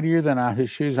is mightier than I,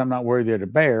 whose shoes I'm not worthy to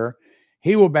bear.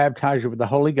 He will baptize you with the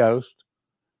Holy Ghost.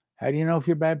 How do you know if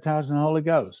you're baptized in the Holy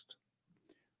Ghost?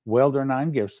 Well, there are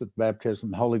 9 gifts of the baptism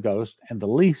of the Holy Ghost, and the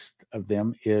least of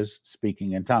them is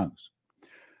speaking in tongues.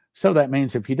 So that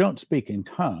means if you don't speak in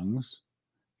tongues,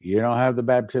 you don't have the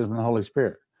baptism of the Holy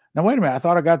Spirit. Now, wait a minute. I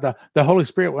thought I got the Holy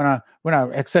Spirit when I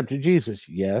accepted Jesus.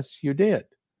 Yes, you did.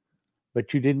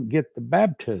 But you didn't get the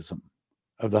baptism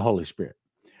of the Holy Spirit.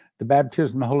 The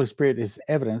baptism of the Holy Spirit is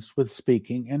evidenced with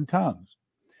speaking in tongues.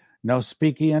 No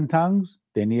speaking in tongues,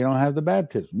 then you don't have the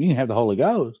baptism. You can have the Holy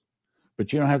Ghost,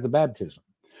 but you don't have the baptism.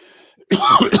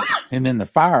 And then the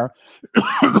fire,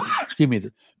 excuse me,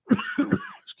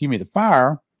 the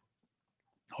fire,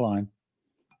 hold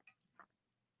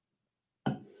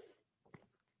on,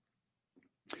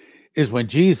 is when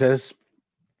Jesus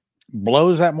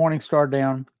blows that morning star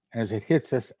down. As it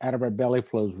hits us, out of our belly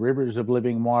flows rivers of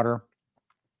living water.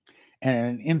 And in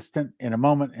an instant, in a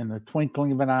moment, in the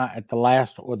twinkling of an eye, at the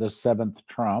last or the 7th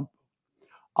trump,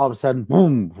 all of a sudden,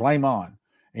 boom, flame on.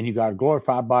 And you got a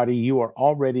glorified body. You are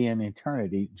already in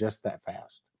eternity just that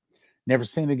fast. Never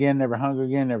sin again, never hunger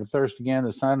again, never thirst again.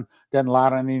 The sun doesn't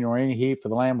light on you nor any heat, for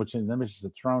the Lamb which is in the midst of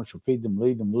the throne shall feed them,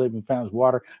 lead them, living fountains of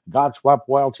water. God swipe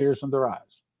wild tears from their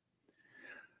eyes.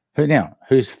 Who now?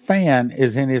 Whose fan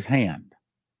is in his hand.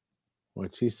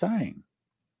 What's he saying?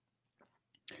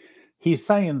 He's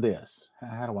saying this.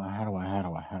 How do I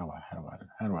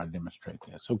demonstrate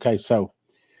this? Okay, so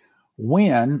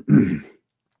when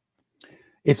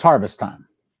it's harvest time,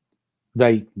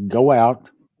 they go out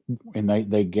and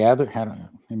they gather.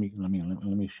 Let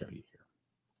me show you here.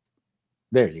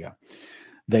 There you go.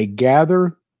 They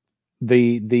gather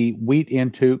the wheat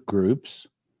into groups.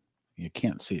 You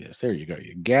can't see this. There you go.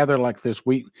 You gather like this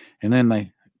wheat, and then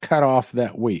they cut off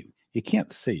that wheat. You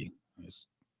can't see.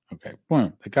 Okay,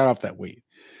 boom. They cut off that wheat.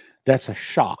 That's a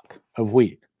shock of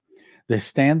wheat. They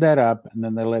stand that up, and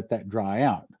then they let that dry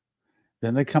out.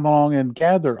 Then they come along and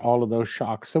gather all of those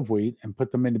shocks of wheat and put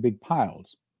them into big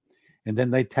piles. And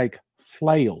then they take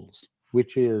flails,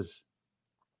 which is,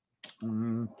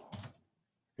 here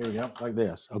we go, like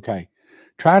this. Okay.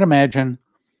 Try to imagine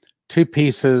 2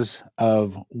 pieces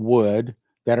of wood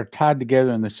that are tied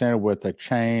together in the center with a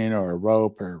chain or a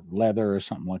rope or leather or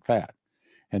something like that.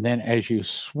 And then as you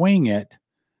swing it,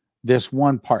 this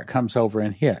one part comes over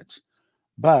and hits.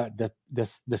 But the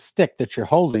stick that you're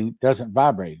holding doesn't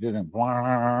vibrate. It doesn't,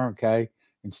 okay?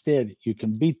 Instead, you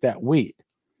can beat that wheat.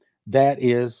 That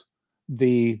is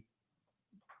the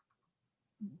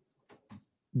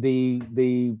beating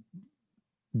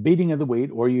of the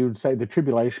wheat, or you'd say the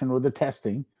tribulation or the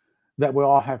testing that we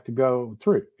all have to go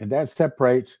through. And that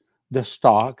separates the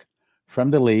stalk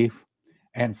from the leaf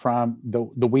and from the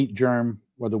wheat germ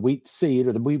or the wheat seed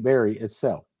or the wheat berry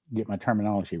itself. Get my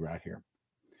terminology right here.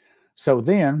 So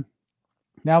then,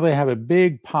 now they have a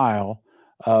big pile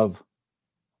of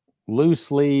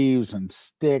loose leaves and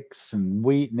sticks and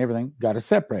wheat and everything. Got to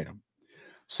separate them.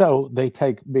 So they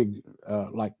take big,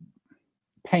 like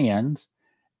pans,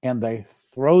 and they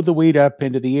throw the wheat up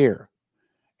into the air.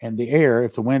 And the air,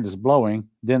 if the wind is blowing,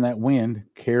 then that wind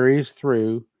carries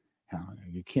through.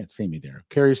 You can't see me there.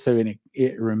 Carries through, and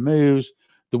it removes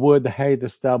the wood, the hay, the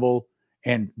stubble,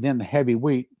 and then the heavy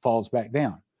wheat falls back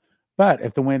down. But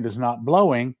if the wind is not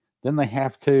blowing, then they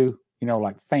have to,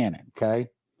 like fan it, okay?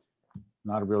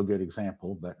 Not a real good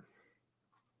example, but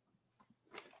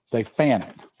they fan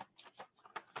it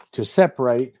to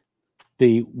separate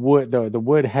the wood, the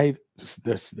wood, hay,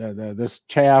 this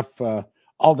chaff,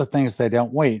 all the things they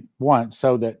don't want,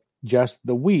 so that just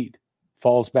the wheat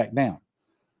falls back down.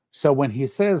 So when he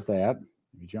says that,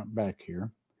 let me jump back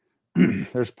here.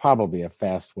 There's probably a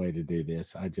fast way to do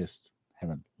this. I just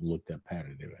haven't looked up how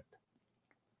to do it.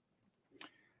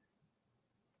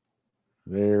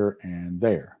 there, and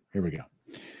there. Here we go.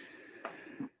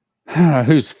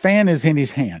 Whose fan is in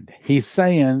his hand. He's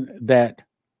saying that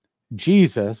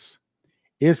Jesus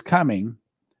is coming,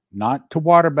 not to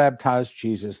water baptize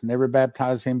Jesus, never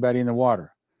baptize anybody in the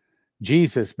water.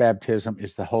 Jesus' baptism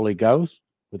is the Holy Ghost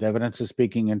with evidence of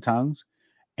speaking in tongues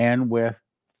and with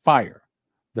fire.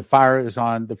 The fire is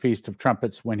on the Feast of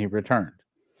Trumpets when he returned.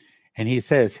 And he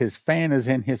says his fan is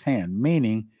in his hand,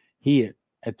 meaning he,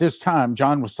 at this time,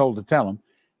 John was told to tell him,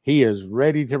 he is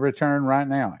ready to return right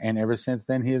now. And ever since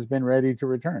then, he has been ready to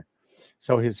return.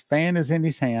 So his fan is in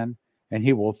his hand, and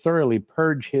he will thoroughly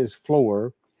purge his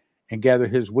floor and gather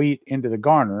his wheat into the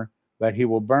garner, but he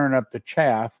will burn up the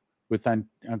chaff with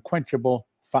unquenchable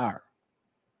fire.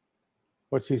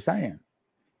 What's he saying?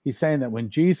 He's saying that when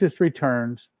Jesus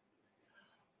returns,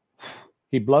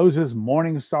 he blows his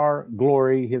morning star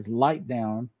glory, his light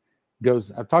down,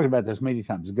 goes, I've talked about this many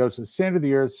times, it goes to the center of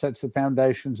the earth, sets the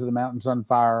foundations of the mountains on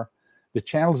fire, the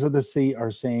channels of the sea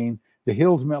are seen, the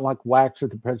hills melt like wax at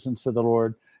the presence of the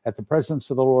Lord, at the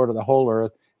presence of the Lord of the whole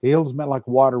earth, the hills melt like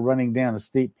water running down a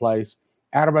steep place,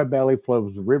 out of my belly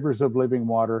flows rivers of living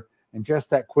water, and just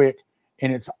that quick,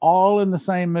 and it's all in the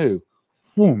same move.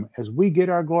 Boom, as we get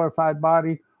our glorified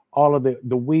body, all of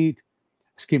the wheat,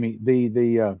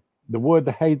 the wood,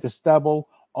 the hay, the stubble,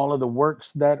 all of the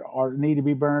works that need to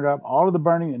be burned up, all of the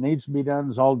burning that needs to be done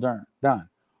is all done.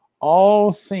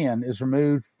 All sin is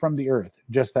removed from the earth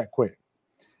just that quick.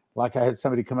 Like I had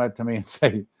somebody come up to me and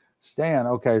say, Stan,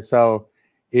 okay, so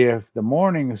if the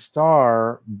morning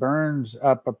star burns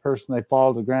up a person, they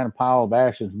fall to the ground, a pile of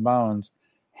ashes and bones,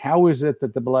 how is it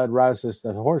that the blood rises to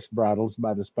the horse bridles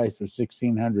by the space of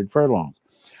 1,600 furlongs?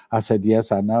 I said,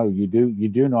 yes, I know. You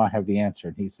do know I have the answer.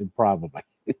 And he said, probably.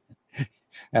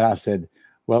 And I said,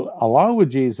 well, along with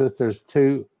Jesus, there's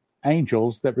two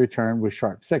angels that return with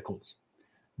sharp sickles.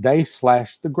 They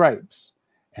slash the grapes.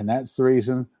 And that's the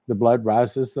reason the blood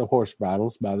rises the horse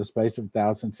bridles by the space of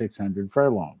 1,600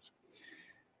 furlongs.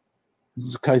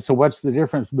 Okay, so what's the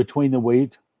difference between the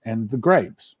wheat and the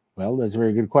grapes? Well, that's a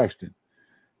very good question.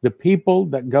 The people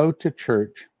that go to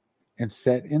church and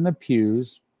sit in the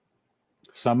pews,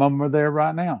 some of them are there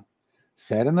right now,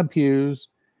 sit in the pews,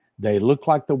 they look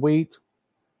like the wheat,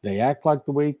 they act like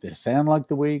the wheat, they sound like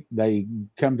the wheat, they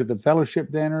come to the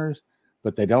fellowship dinners,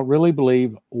 but they don't really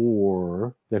believe,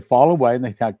 or they fall away and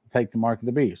they take the mark of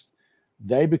the beast.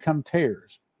 They become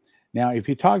tares. Now, if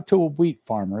you talk to a wheat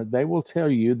farmer, they will tell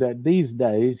you that these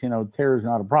days, tare is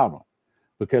not a problem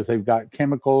because they've got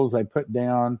chemicals they put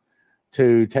down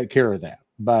to take care of that.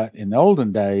 But in the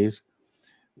olden days,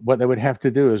 what they would have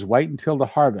to do is wait until the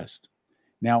harvest.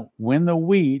 Now, when the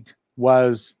wheat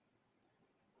was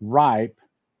ripe,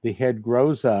 the head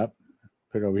grows up.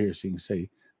 Put it over here so you can see.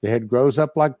 The head grows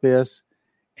up like this,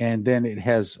 and then it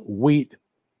has wheat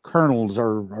kernels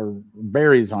or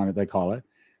berries on it, they call it.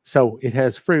 So it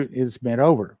has fruit. It's bent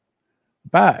over.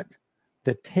 But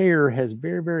the tare has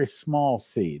very, very small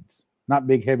seeds, not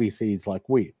big, heavy seeds like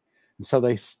wheat. And so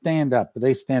they stand up, but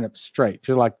they stand up straight,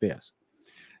 just like this.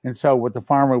 And so what the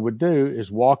farmer would do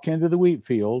is walk into the wheat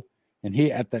field, and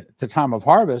he, at the time of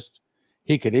harvest,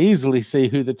 he could easily see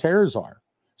who the tares are.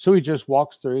 So he just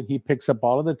walks through it. He picks up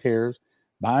all of the tares,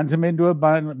 binds them into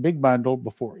a big bundle.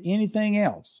 Before anything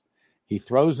else, he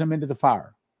throws them into the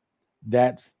fire.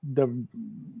 That's the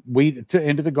wheat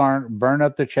into the garner, burn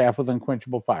up the chaff with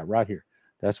unquenchable fire right here.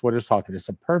 That's what it's talking. It's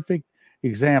a perfect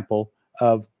example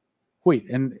of wheat.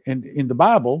 And in the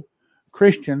Bible,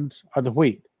 Christians are the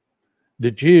wheat. The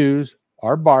Jews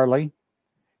are barley,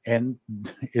 and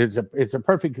it's a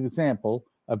perfect example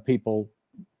of people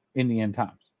in the end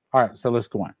times. All right, so let's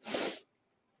go on.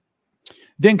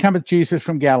 Then cometh Jesus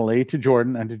from Galilee to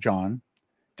Jordan unto John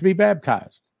to be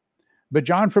baptized. But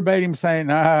John forbade him, saying,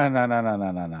 No.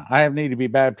 I have need to be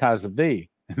baptized of thee,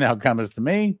 and thou comest to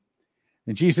me.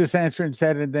 And Jesus answered and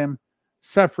said unto them,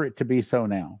 Suffer it to be so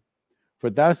now, for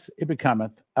thus it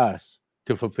becometh us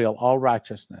to fulfill all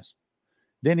righteousness.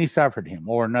 Then he suffered him,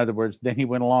 or in other words, then he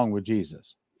went along with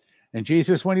Jesus. And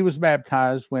Jesus, when he was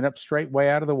baptized, went up straightway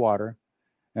out of the water,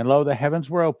 and lo, the heavens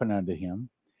were open unto him,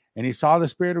 and he saw the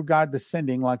Spirit of God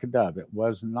descending like a dove. It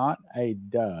was not a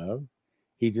dove.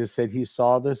 He just said he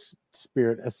saw the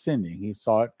Spirit ascending. He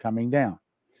saw it coming down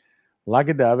like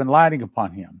a dove and lighting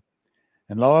upon him.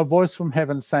 And lo, a voice from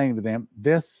heaven saying to them,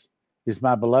 This is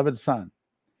my beloved Son,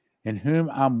 in whom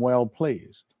I'm well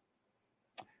pleased.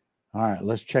 All right,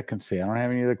 let's check and see. I don't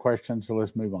have any other questions, so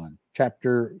let's move on.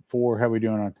 Chapter 4, how are we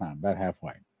doing on time? About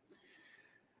halfway.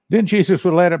 Then Jesus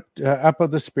was led up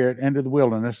of the Spirit into the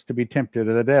wilderness to be tempted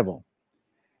of the devil.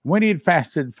 When he had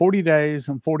fasted 40 days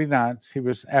and 40 nights, he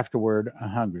was afterward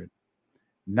 100.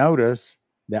 Notice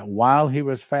that while he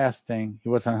was fasting, he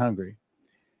wasn't hungry.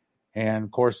 And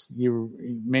of course,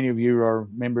 many of you are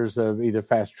members of either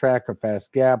Fast Track or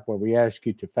Fast Gap, where we ask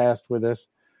you to fast with us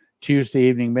Tuesday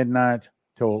evening, midnight,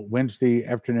 till Wednesday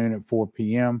afternoon at 4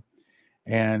 p.m.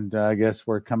 And I guess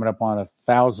we're coming up on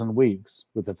 1,000 weeks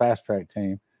with the Fast Track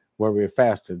team where we have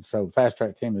fasted. So Fast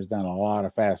Track team has done a lot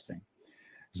of fasting.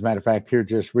 As a matter of fact, here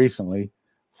just recently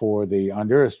for the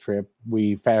Honduras trip,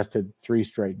 we fasted 3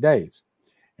 straight days.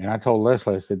 And I told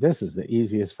Leslie, I said, this is the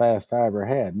easiest fast I ever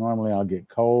had. Normally I'll get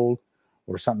cold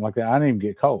or something like that. I didn't even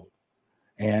get cold.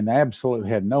 And I absolutely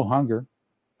had no hunger.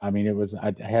 I mean,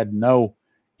 I had no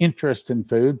interest in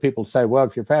food. People say, well,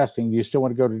 if you're fasting, do you still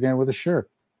want to go to dinner with us? Sure.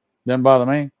 Doesn't bother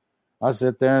me. I'll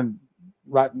sit there and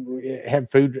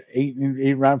have food, eat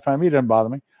right in front of me. It doesn't bother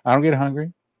me. I don't get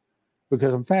hungry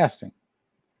because I'm fasting.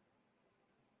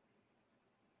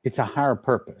 It's a higher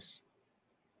purpose.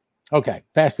 Okay,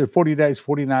 fasted 40 days,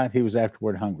 40 nights. He was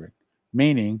afterward hungry,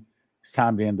 meaning it's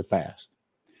time to end the fast.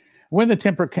 When the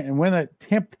tempter came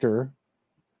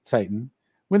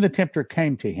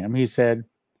to him, he said,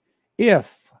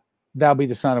 if thou be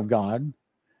the Son of God,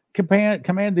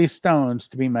 command these stones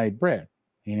to be made bread.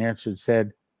 He answered,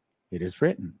 said, it is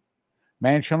written,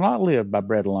 man shall not live by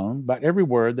bread alone, but every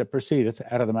word that proceedeth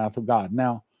out of the mouth of God.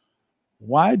 Now,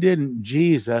 why didn't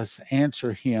Jesus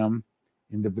answer him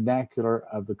in the vernacular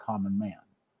of the common man?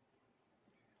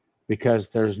 Because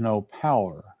there's no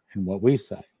power in what we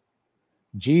say.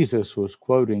 Jesus was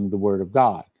quoting the word of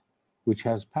God, which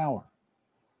has power.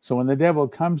 So when the devil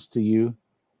comes to you,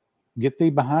 get thee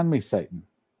behind me, Satan.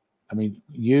 I mean,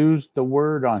 use the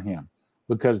word on him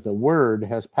because the word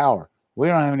has power. We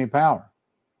don't have any power.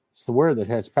 It's the word that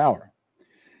has power.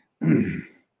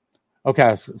 Okay,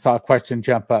 I saw a question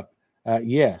jump up.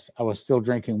 Yes, I was still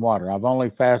drinking water. I've only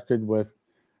fasted with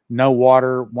no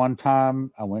water one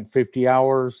time. I went 50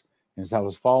 hours. As I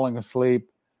was falling asleep,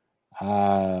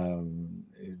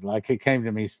 like it came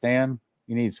to me, Stan,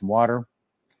 you need some water.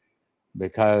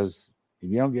 Because if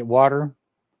you don't get water,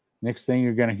 next thing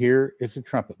you're going to hear is a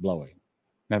trumpet blowing.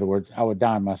 In other words, I would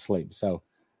die in my sleep. So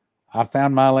I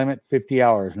found my limit, 50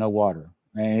 hours, no water.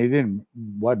 And it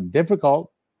wasn't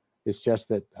difficult. It's just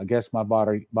that I guess my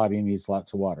body needs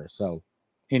lots of water. So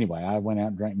anyway, I went out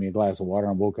and drank me a glass of water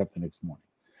and woke up the next morning.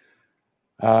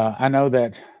 I know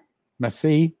that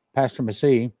Pastor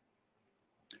Massey,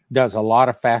 does a lot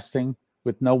of fasting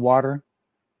with no water,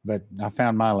 but I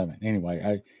found my limit.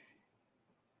 Anyway,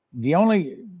 the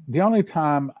only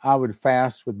time I would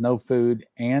fast with no food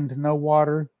and no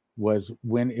water was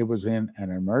when it was in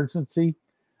an emergency.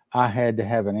 I had to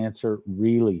have an answer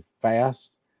really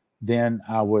fast. Then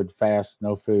I would fast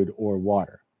no food or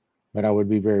water. But I would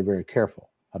be very, very careful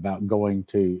about going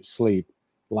to sleep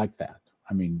like that.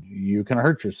 I mean, you can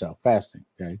hurt yourself fasting,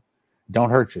 okay? Don't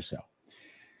hurt yourself.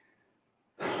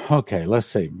 Okay, let's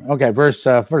see. Okay, verse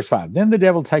 5. Then the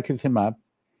devil taketh him up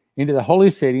into the holy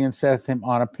city and setteth him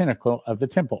on a pinnacle of the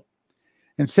temple,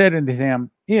 and said unto him,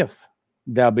 if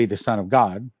thou be the Son of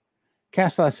God,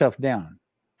 cast thyself down,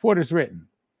 for it is written,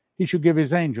 he shall give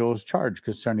his angels charge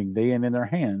concerning thee, and in their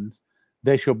hands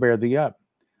they shall bear thee up,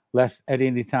 lest at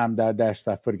any time thou dash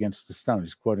thy foot against a stone.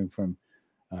 He's quoting from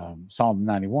Psalm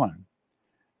 91.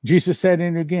 Jesus said unto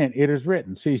him again, it is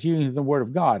written. See, he's using the word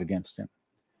of God against him.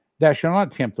 Thou shalt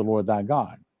not tempt the Lord thy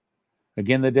God.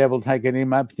 Again, the devil taking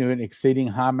him up to an exceeding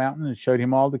high mountain and showed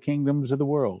him all the kingdoms of the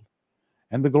world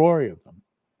and the glory of them,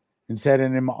 and said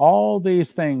unto him, all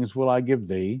these things will I give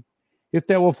thee, if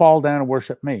thou wilt fall down and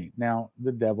worship me. Now,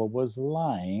 the devil was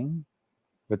lying,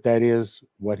 but that is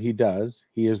what he does.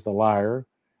 He is the liar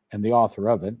and the author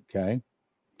of it, okay?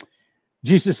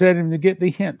 Jesus said to him, get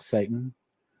thee hence, Satan,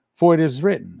 for it is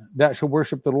written, thou shalt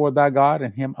worship the Lord thy God,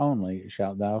 and him only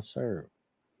shalt thou serve.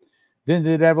 Then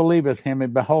the devil leaveth him,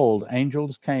 and behold,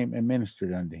 angels came and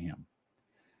ministered unto him.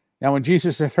 Now when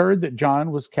Jesus had heard that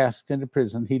John was cast into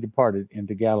prison, he departed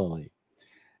into Galilee.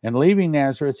 And leaving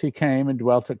Nazareth, he came and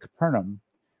dwelt at Capernaum,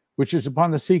 which is upon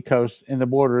the seacoast in the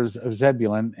borders of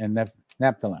Zebulun and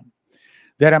Naphtali,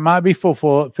 that it might be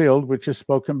fulfilled, which is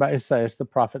spoken by Isaiah the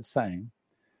prophet, saying,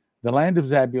 the land of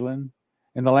Zebulun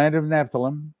and the land of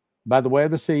Naphtali, by the way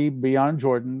of the sea, beyond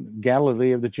Jordan,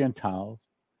 Galilee of the Gentiles,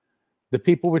 the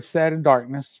people which sat in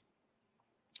darkness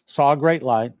saw a great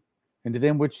light, and to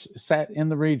them which sat in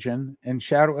the region and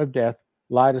shadow of death,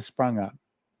 light is sprung up.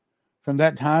 From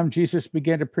that time, Jesus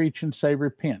began to preach and say,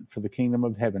 repent, for the kingdom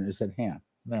of heaven is at hand.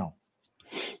 Now,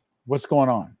 what's going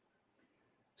on?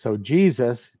 So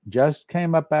Jesus just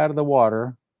came up out of the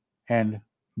water, and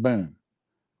boom,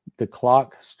 the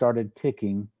clock started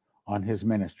ticking on his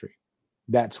ministry.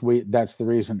 That's the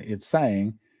reason it's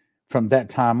saying from that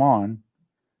time on,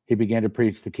 he began to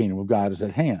preach the kingdom of God is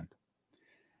at hand.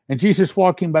 And Jesus,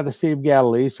 walking by the Sea of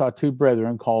Galilee, saw two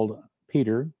brethren called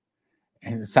Peter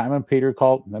and Simon Peter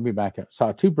called, let me back up,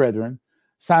 saw two brethren,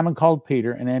 Simon called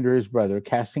Peter and Andrew his brother,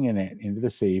 casting a net into the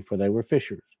sea, for they were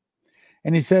fishers.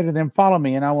 And he said to them, follow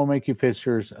me, and I will make you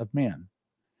fishers of men.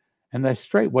 And they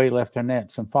straightway left their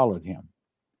nets and followed him.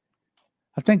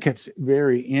 I think it's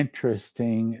very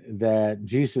interesting that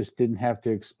Jesus didn't have to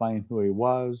explain who he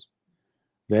was.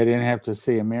 They didn't have to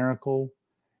see a miracle.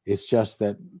 It's just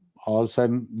that all of a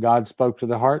sudden God spoke to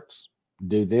their hearts,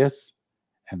 do this,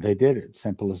 and they did it.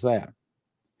 Simple as that.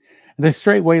 And they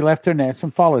straightway left their nets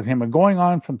and followed him. And going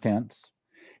on from thence,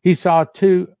 he saw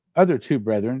two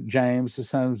brethren, James, the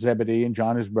son of Zebedee, and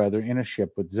John his brother, in a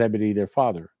ship with Zebedee their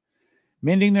father,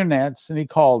 mending their nets, and he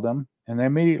called them, and they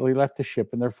immediately left the ship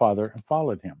and their father and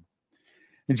followed him.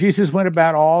 And Jesus went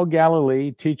about all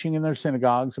Galilee, teaching in their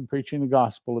synagogues and preaching the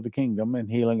gospel of the kingdom and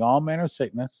healing all manner of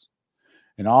sickness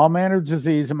and all manner of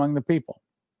disease among the people.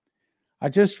 I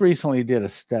just recently did a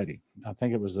study. I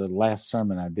think it was the last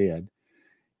sermon I did.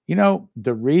 You know,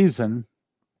 the reason,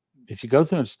 if you go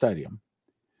through and study them,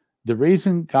 the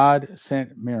reason God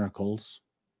sent miracles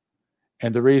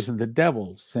and the reason the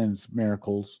devil sends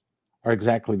miracles are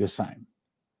exactly the same.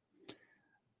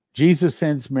 Jesus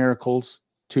sends miracles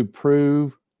to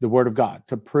prove the word of God,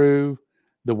 to prove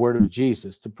the word of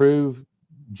Jesus, to prove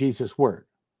Jesus' word.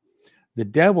 The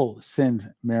devil sends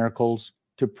miracles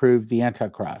to prove the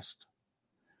Antichrist.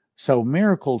 So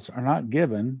miracles are not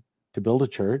given to build a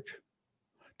church,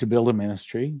 to build a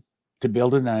ministry, to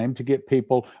build a name, to get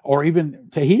people, or even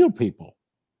to heal people.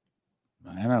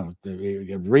 I know,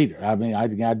 read it. I mean,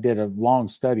 I did a long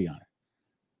study on it.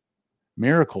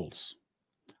 Miracles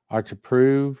are to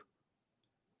prove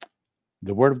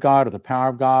the word of God or the power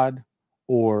of God,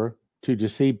 or to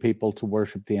deceive people to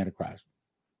worship the Antichrist.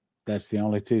 That's the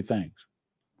only two things.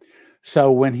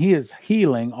 So when he is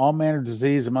healing all manner of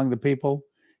disease among the people,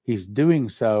 he's doing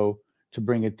so to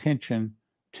bring attention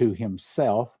to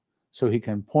himself so he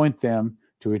can point them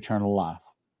to eternal life.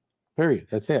 Period.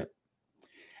 That's it.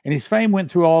 And his fame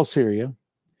went through all Syria,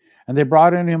 and they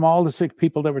brought unto him all the sick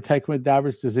people that were taken with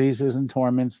divers diseases and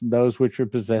torments, and those which were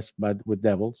possessed with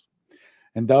devils,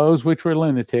 and those which were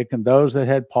lunatic, and those that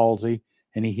had palsy,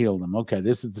 and he healed them. Okay,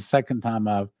 this is the second time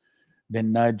I've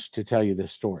been nudged to tell you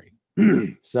this story.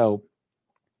 So,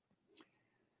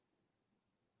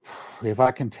 if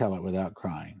I can tell it without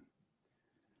crying.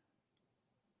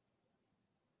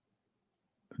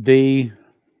 The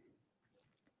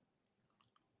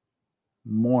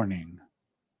morning,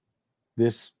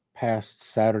 this past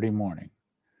Saturday morning,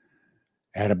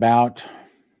 at about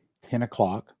 10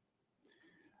 o'clock,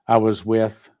 I was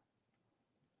with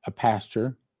a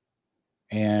pastor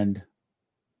and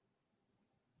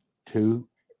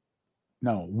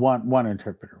one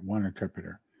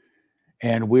interpreter.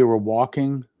 And we were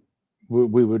walking,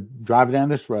 we would drive down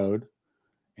this road,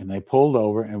 and they pulled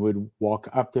over and we'd walk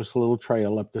up this little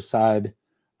trail up the side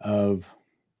of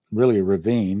really a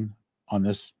ravine on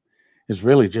this, is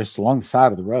really just along the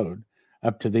side of the road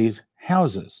up to these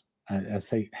houses. I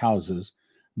say houses,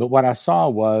 but what I saw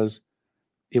was,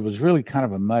 it was really kind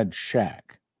of a mud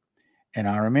shack. And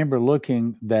I remember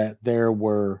looking that there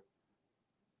were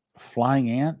flying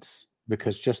ants,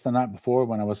 because just the night before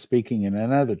when I was speaking in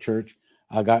another church,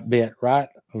 I got bit right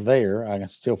there. I can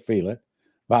still feel it,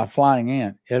 by a flying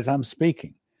ant as I'm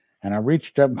speaking. And I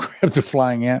reached up and grabbed the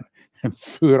flying ant and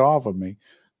threw it off of me.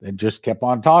 They just kept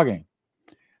on talking.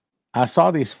 I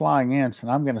saw these flying ants, and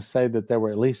I'm going to say that there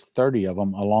were at least 30 of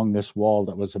them along this wall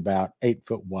that was about 8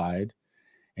 foot wide.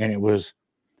 And it was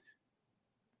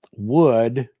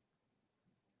wood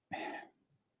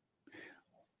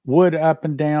up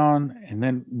and down, and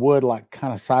then wood like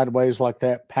kind of sideways like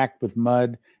that, packed with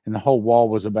mud. And the whole wall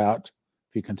was about,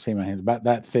 if you can see my hands, about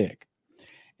that thick.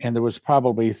 And there was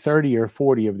probably 30 or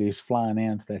 40 of these flying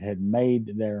ants that had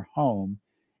made their home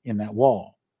in that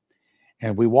wall.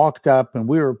 And we walked up and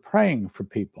we were praying for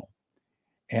people.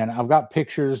 And I've got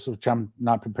pictures, which I'm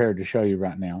not prepared to show you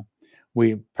right now.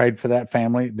 We prayed for that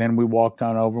family. Then we walked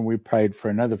on over and we prayed for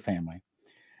another family.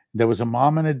 There was a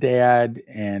mom and a dad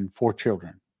and 4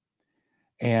 children.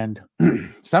 And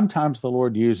sometimes the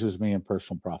Lord uses me in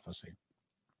personal prophecy.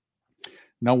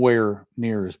 Nowhere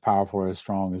near as powerful or as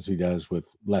strong as he does with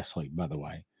Leslie, by the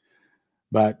way.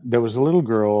 But there was a little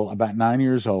girl about 9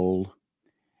 years old,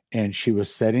 and she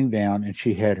was sitting down and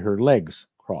she had her legs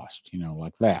crossed,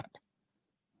 like that.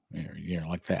 Yeah,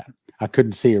 like that. I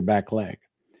couldn't see her back leg.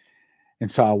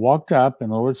 And so I walked up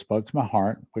and the Lord spoke to my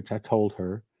heart, which I told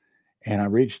her, and I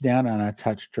reached down and I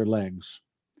touched her legs.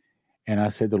 And I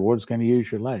said, the Lord's going to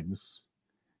use your legs.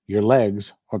 Your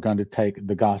legs are going to take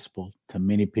the gospel to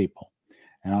many people.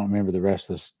 And I don't remember the rest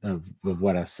of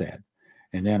what I said.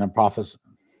 And then a prophet,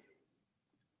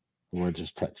 the Lord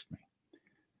just touched me.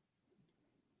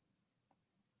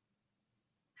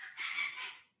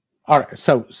 All right,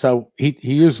 so he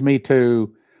used me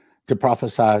to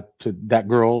prophesy to that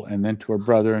girl, and then to her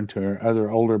brother, and to her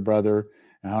other older brother.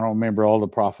 And I don't remember all the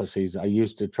prophecies. I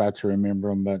used to try to remember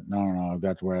them, but no, I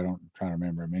got to where I don't try to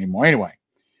remember them anymore. Anyway,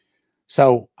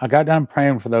 so I got done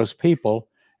praying for those people,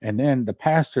 and then the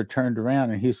pastor turned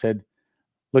around and he said,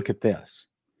 "Look at this."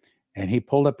 And he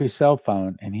pulled up his cell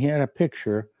phone, and he had a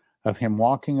picture of him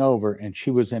walking over, and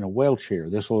she was in a wheelchair.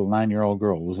 This little 9-year-old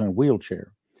girl was in a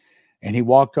wheelchair. And he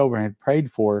walked over and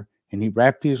prayed for her, and he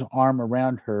wrapped his arm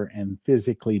around her and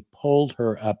physically pulled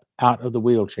her up out of the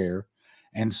wheelchair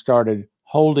and started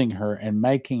holding her and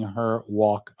making her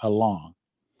walk along.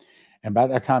 And by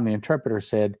that time, the interpreter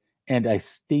said, and a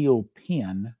steel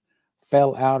pin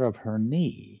fell out of her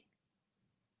knee.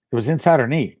 It was inside her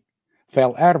knee,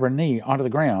 fell out of her knee onto the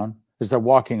ground as they're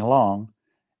walking along,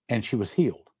 and she was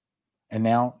healed. And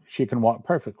now she can walk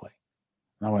perfectly.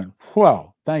 And I went,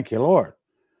 whoa, thank you, Lord.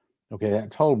 Okay,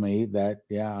 that told me that,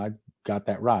 yeah, I got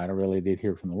that right. I really did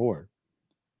hear from the Lord.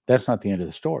 That's not the end of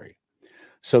the story.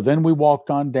 So then we walked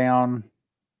on down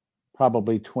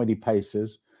probably 20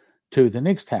 paces to the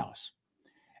next house.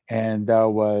 And there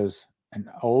was an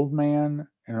old man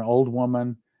and an old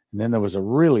woman. And then there was a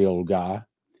really old guy.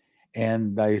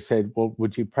 And they said, well,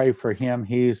 would you pray for him?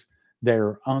 He's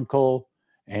their uncle,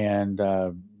 and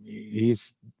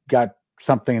he's got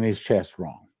something in his chest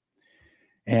wrong.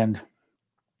 And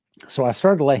so I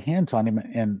started to lay hands on him,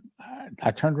 and I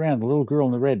turned around. The little girl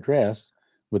in the red dress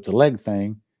with the leg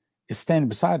thing is standing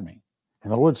beside me.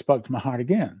 And the Lord spoke to my heart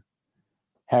again.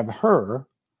 Have her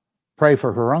pray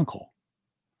for her uncle.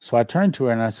 So I turned to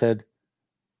her and I said,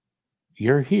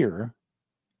 you're here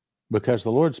because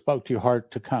the Lord spoke to your heart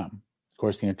to come. Of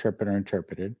course, the interpreter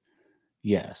interpreted.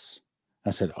 Yes. I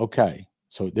said, okay.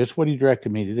 So this is what he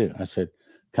directed me to do. I said,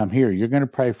 come here. You're going to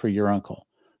pray for your uncle.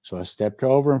 So I stepped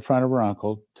over in front of her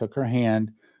uncle, took her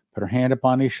hand, put her hand up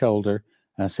on his shoulder,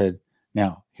 and I said,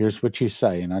 now, here's what you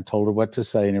say. And I told her what to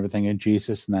say and everything in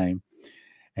Jesus' name.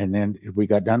 And then we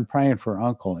got done praying for her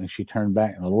uncle, and she turned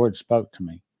back, and the Lord spoke to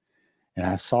me. And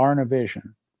I saw her in a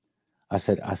vision. I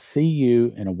said, I see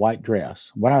you in a white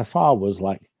dress. What I saw was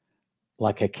like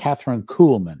a Catherine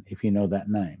Kuhlman, if you know that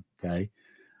name, okay?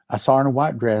 I saw her in a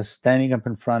white dress standing up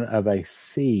in front of a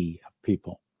sea of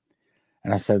people.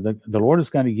 And I said, the Lord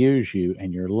is going to use you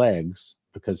and your legs,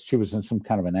 because she was in some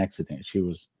kind of an accident. She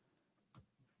was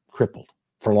crippled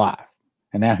for life.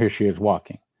 And now here she is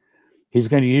walking. He's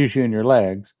going to use you and your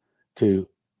legs to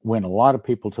win a lot of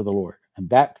people to the Lord. And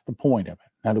that's the point of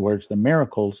it. In other words, the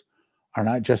miracles are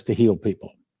not just to heal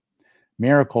people.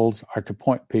 Miracles are to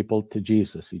point people to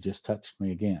Jesus. He just touched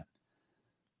me again,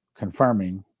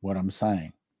 confirming what I'm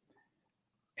saying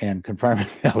and confirming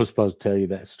that I was supposed to tell you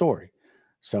that story.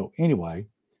 So anyway,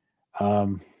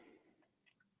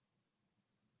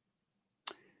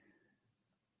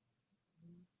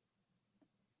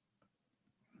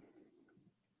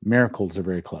 miracles are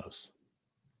very close.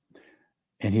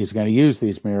 And he's going to use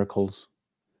these miracles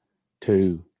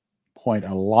to point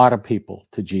a lot of people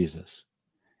to Jesus.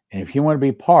 And if you want to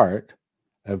be part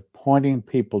of pointing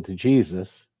people to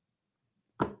Jesus,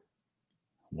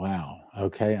 wow,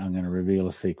 okay, I'm going to reveal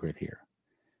a secret here.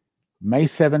 May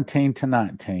 17 to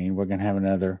 19, we're going to have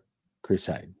another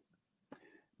crusade.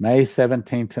 May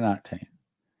 17 to 19.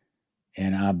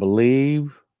 And I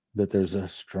believe that there's a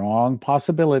strong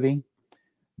possibility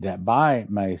that by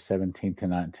May 17 to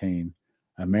 19,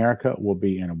 America will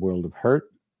be in a world of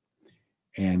hurt,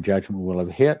 and judgment will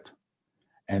have hit,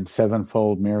 and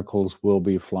sevenfold miracles will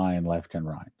be flying left and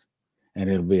right. And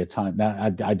it'll be a time.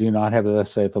 Now, I do not have a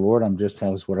thus saith the Lord. I'm just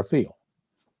telling us what I feel.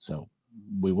 So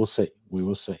we will see. We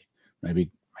will see.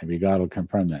 Maybe God will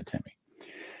confirm that to me.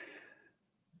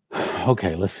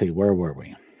 Okay, let's see. Where were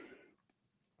we?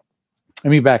 Let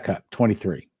me back up.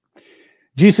 23.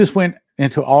 Jesus went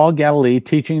into all Galilee,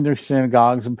 teaching their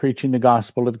synagogues and preaching the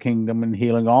gospel of the kingdom and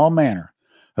healing all manner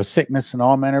of sickness and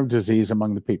all manner of disease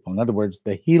among the people. In other words,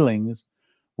 the healings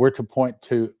were to point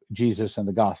to Jesus and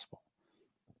the gospel.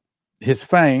 His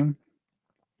fame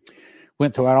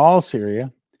went throughout all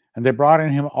Syria, and they brought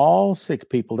in him all sick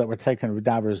people that were taken with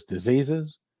divers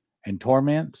diseases and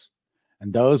torments,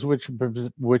 and those which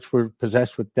were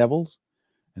possessed with devils,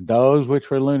 and those which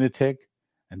were lunatic,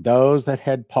 and those that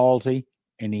had palsy,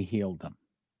 and he healed them.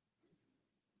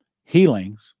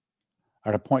 Healings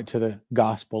are to point to the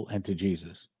gospel and to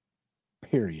Jesus,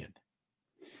 period.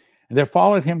 And there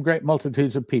followed him great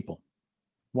multitudes of people.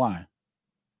 Why?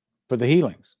 for the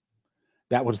healings.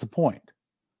 That was the point,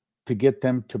 to get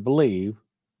them to believe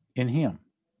in him.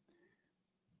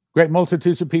 Great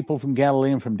multitudes of people from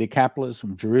Galilee and from Decapolis,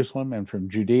 from Jerusalem and from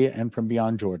Judea and from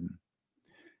beyond Jordan.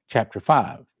 Chapter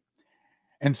 5.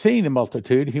 And seeing the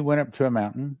multitude, he went up to a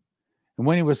mountain, and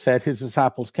when he was set, his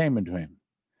disciples came unto him.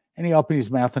 And he opened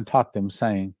his mouth and taught them,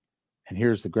 saying, and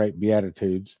here's the great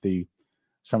Beatitudes,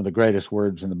 some of the greatest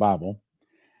words in the Bible.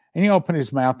 And he opened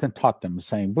his mouth and taught them,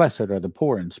 saying, Blessed are the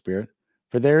poor in spirit,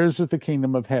 for theirs is the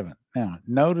kingdom of heaven. Now,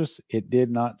 notice it did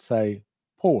not say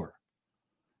poor.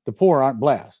 The poor aren't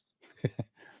blessed.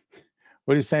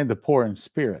 What he's saying, the poor in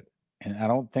spirit. And I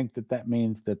don't think that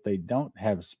means that they don't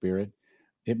have a spirit.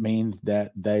 It means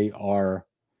that they are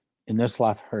in this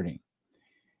life hurting.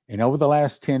 And over the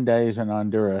last 10 days in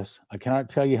Honduras, I cannot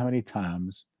tell you how many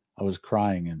times I was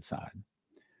crying inside.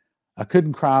 I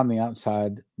couldn't cry on the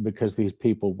outside because these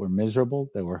people were miserable.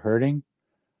 They were hurting.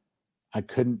 I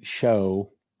couldn't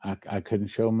show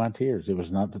my tears. It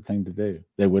was not the thing to do.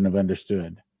 They wouldn't have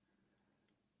understood.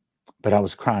 But I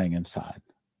was crying inside.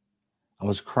 I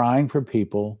was crying for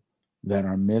people that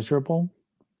are miserable.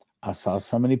 I saw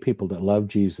so many people that love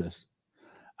Jesus.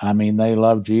 I mean, they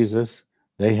love Jesus.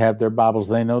 They have their Bibles.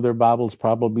 They know their Bibles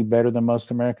probably better than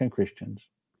most American Christians.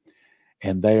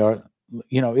 And they are,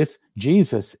 it's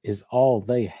Jesus is all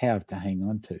they have to hang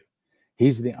on to.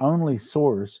 He's the only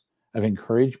source of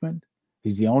encouragement.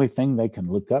 He's the only thing they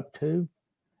can look up to.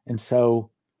 And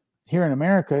so here in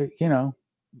America,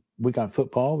 we got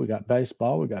football, we got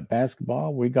baseball, we got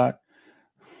basketball, we got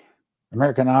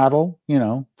American Idol,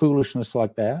 foolishness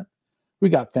like that. We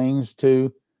got things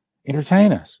to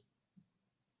entertain us.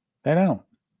 They don't.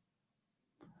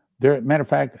 Matter of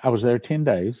fact, I was there 10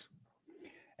 days,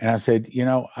 and I said,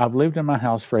 I've lived in my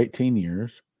house for 18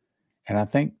 years, and I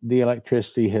think the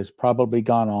electricity has probably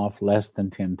gone off less than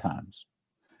 10 times.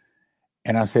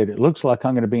 And I said, it looks like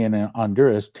I'm going to be in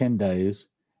Honduras 10 days,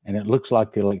 and it looks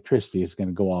like the electricity is going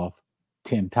to go off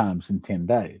 10 times in 10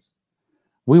 days.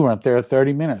 We weren't there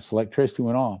 30 minutes. Electricity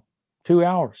went off. 2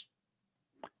 hours.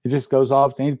 It just goes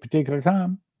off at any particular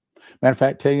time. Matter of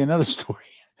fact, tell you another story.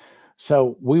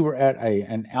 So we were at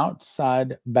an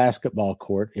outside basketball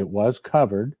court. It was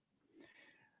covered,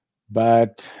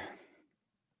 but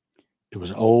it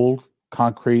was old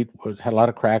concrete, had a lot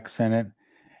of cracks in it.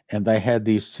 And they had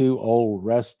these two old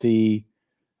rusty,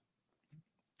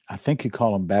 I think you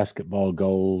call them basketball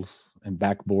goals and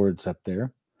backboards up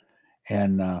there.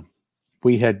 And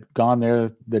we had gone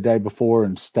there the day before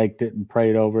and staked it and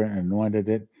prayed over it and anointed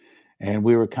it. And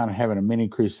we were kind of having a mini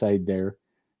crusade there.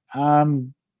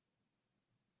 I'm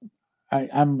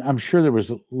sure there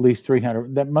was at least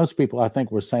 300. That most people, I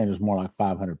think, were saying it was more like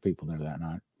 500 people there that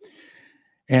night.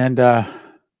 And I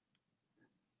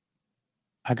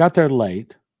got there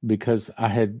late because I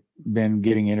had been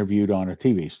getting interviewed on a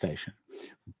TV station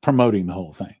promoting the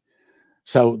whole thing.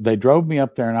 So they drove me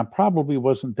up there, and I probably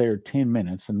wasn't there 10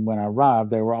 minutes. And when I arrived,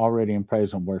 they were already in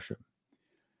praise and worship.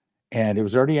 And it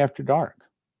was already after dark.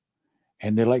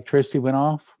 And the electricity went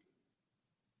off.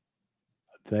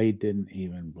 They didn't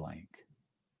even blink.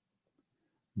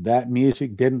 That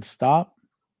music didn't stop.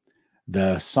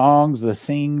 The songs, the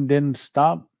singing didn't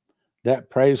stop.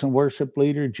 That praise and worship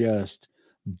leader just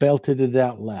belted it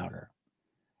out louder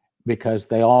because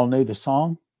they all knew the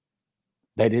song.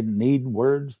 They didn't need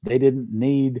words. They didn't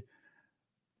need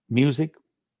music.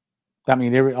 I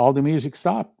mean, all the music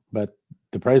stopped, but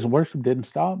the praise and worship didn't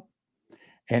stop.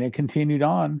 And it continued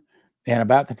on. And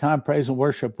about the time praise and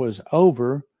worship was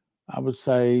over, I would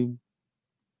say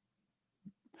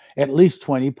at least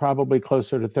 20, probably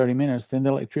closer to 30 minutes, then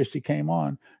the electricity came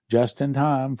on just in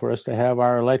time for us to have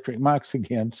our electric mics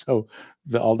again so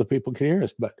all the people could hear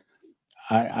us. But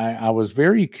I was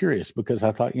very curious because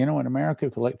I thought, in America,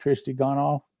 if electricity had gone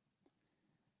off,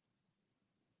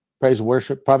 praise and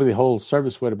worship, probably the whole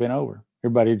service would have been over.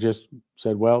 Everybody just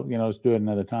said, well, let's do it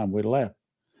another time. We'd have left.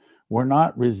 We're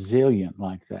not resilient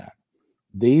like that.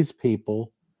 These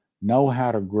people know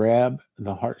how to grab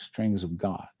the heartstrings of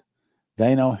God.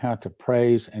 They know how to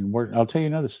praise and worship. I'll tell you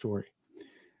another story.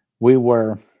 We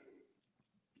were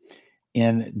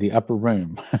in the upper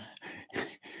room.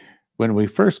 When we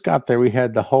first got there, we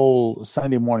had the whole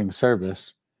Sunday morning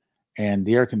service and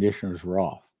the air conditioners were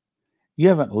off. You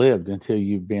haven't lived until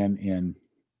you've been in,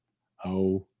 I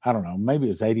don't know, maybe it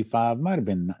was 85, might have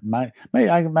been, I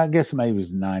guess maybe it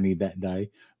was 90 that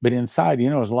day. But inside,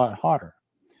 it was a lot hotter.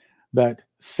 But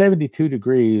 72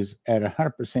 degrees at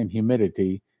 100%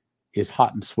 humidity is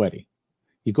hot and sweaty.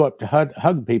 You go up to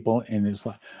hug people and it's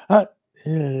like, but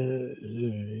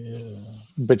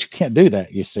you can't do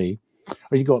that, you see.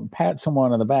 Or you go up and pat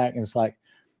someone on the back and it's like,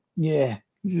 yeah,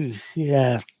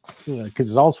 Yeah, because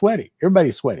it's all sweaty.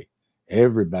 Everybody's sweaty.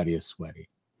 Everybody is sweaty.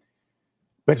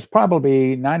 But it's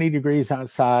probably 90 degrees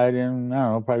outside and, I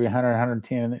don't know, probably 100,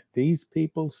 110. These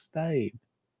people stayed.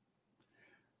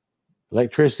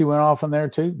 Electricity went off in there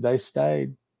too. They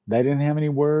stayed. They didn't have any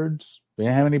words. They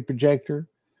didn't have any projector.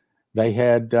 They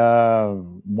had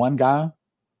one guy.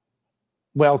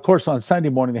 Well, of course, on Sunday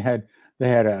morning they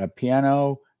had a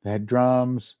piano, they had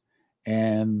drums,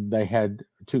 and they had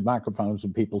two microphones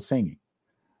and people singing.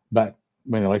 But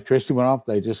when the electricity went off,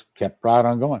 they just kept right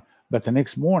on going. But the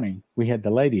next morning, we had the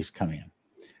ladies come in.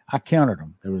 I counted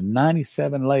them. There were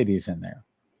 97 ladies in there.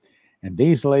 And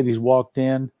these ladies walked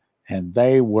in, and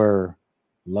they were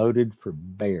loaded for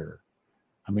bear.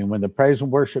 I mean, when the praise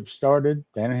and worship started,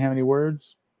 they didn't have any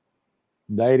words.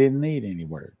 They didn't need any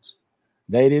words.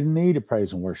 They didn't need a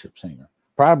praise and worship singer.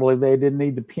 Probably they didn't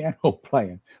need the piano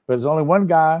playing. But there's only one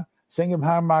guy singing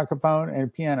behind a microphone and a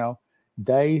piano.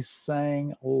 They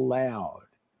sang loud.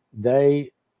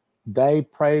 They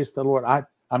praised the Lord.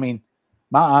 I mean,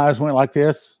 my eyes went like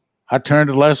this. I turned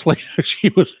to Leslie. she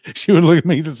would look at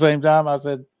me at the same time. I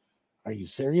said, "Are you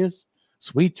serious?"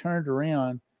 So we turned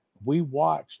around. We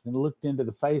watched and looked into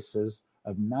the faces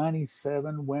of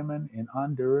 97 women in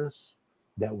Honduras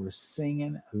that were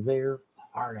singing their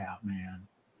heart out, man.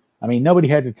 I mean, nobody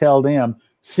had to tell them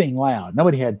sing loud.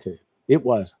 Nobody had to. It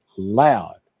was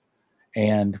loud.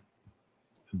 And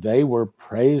they were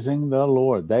praising the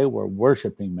Lord. They were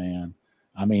worshiping, man.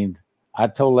 I mean, I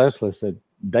told Leslie that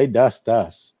they dust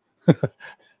us.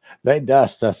 They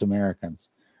dust us Americans.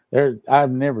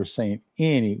 I've never seen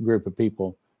any group of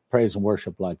people praise and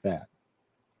worship like that.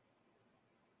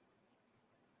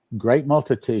 Great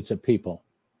multitudes of people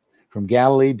from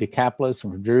Galilee, Decapolis,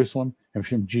 and from Jerusalem, and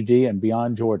from Judea and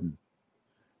beyond Jordan.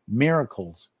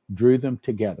 Miracles drew them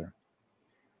together.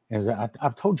 As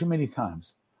I've told you many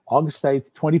times, August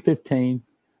 8th, 2015,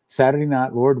 Saturday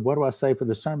night, Lord, what do I say for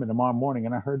the sermon tomorrow morning?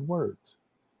 And I heard words.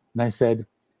 And I said,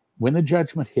 when the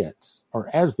judgment hits, or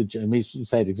as the, let me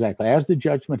say it exactly, as the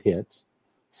judgment hits,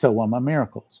 so will my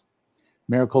miracles.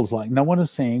 Miracles like no one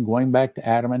has seen, going back to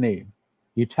Adam and Eve.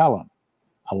 You tell them,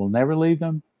 I will never leave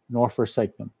them nor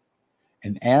forsake them.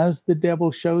 And as the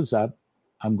devil shows up,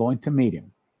 I'm going to meet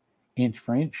him. Inch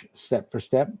for inch, step for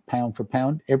step, pound for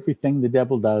pound, everything the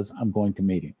devil does, I'm going to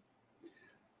meet him.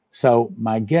 So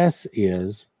my guess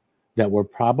is that we're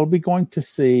probably going to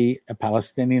see a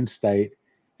Palestinian state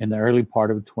in the early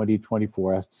part of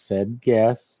 2024. I said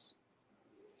guess.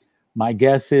 My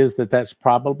guess is that that's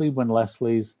probably when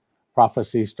Leslie's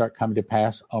prophecies start coming to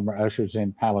pass. Omar ushers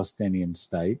in Palestinian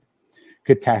state.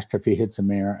 Catastrophe hits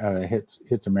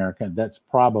America. That's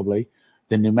probably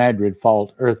the New Madrid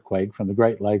Fault earthquake from the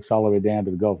Great Lakes all the way down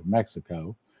to the Gulf of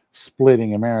Mexico,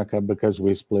 splitting America because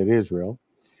we split Israel.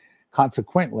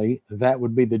 Consequently, that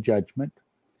would be the judgment.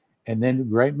 And then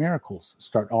great miracles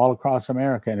start all across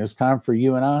America. And it's time for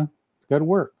you and I to go to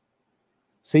work.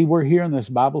 See, we're here in this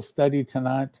Bible study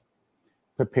tonight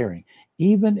preparing.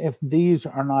 Even if these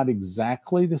are not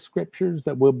exactly the scriptures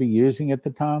that we'll be using at the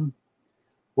time,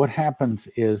 what happens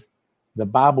is the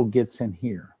Bible gets in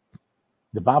here.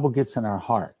 The Bible gets in our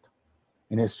heart.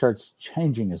 And it starts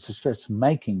changing us. It starts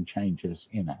making changes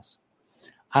in us.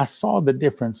 I saw the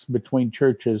difference between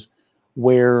churches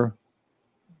where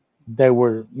they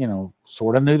were,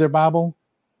 sort of knew their Bible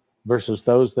versus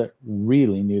those that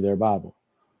really knew their Bible.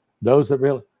 Those that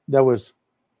really,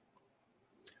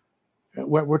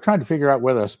 we're trying to figure out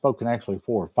whether I've spoken actually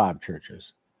 4 or 5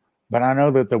 churches. But I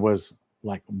know that there was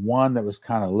like one that was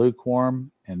kind of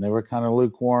lukewarm, and they were kind of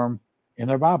lukewarm in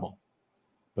their Bible.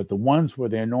 But the ones where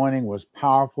the anointing was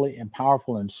powerful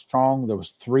and strong, there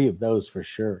was 3 of those for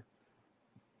sure.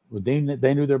 They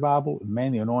knew their Bible.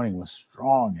 Man, the anointing was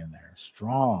strong in there,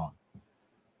 strong.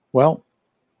 Well,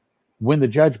 when the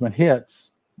judgment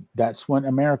hits, that's when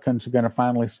Americans are going to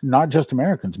finally, not just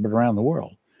Americans, but around the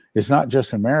world. It's not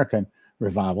just an American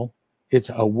revival. It's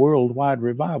a worldwide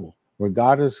revival where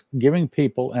God is giving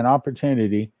people an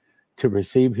opportunity to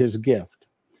receive his gift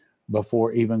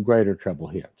before even greater trouble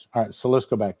hits. All right, so let's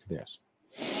go back to this.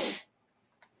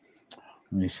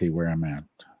 Let me see where I'm at.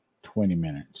 20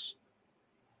 minutes.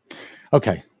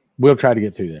 Okay, we'll try to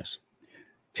get through this.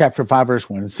 Chapter 5, verse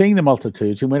 1. And seeing the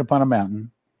multitudes, he went upon a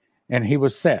mountain, and he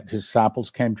was set. His disciples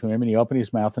came to him, and he opened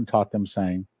his mouth and taught them,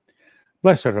 saying,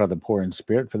 Blessed are the poor in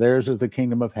spirit, for theirs is the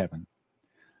kingdom of heaven.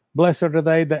 Blessed are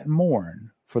they that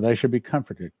mourn, for they shall be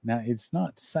comforted. Now, it's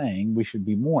not saying we should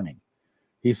be mourning.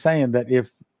 He's saying that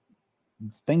if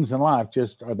things in life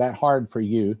just are that hard for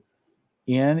you,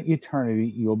 in eternity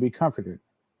you'll be comforted.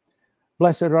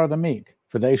 Blessed are the meek,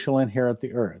 for they shall inherit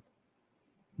the earth.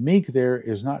 Meek there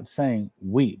is not saying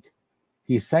weak.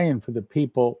 he's saying for the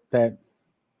people that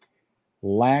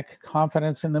lack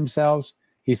confidence in themselves,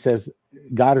 he says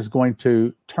God is going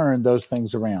to turn those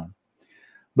things around.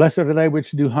 Blessed are they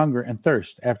which do hunger and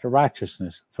thirst after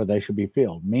righteousness, for they shall be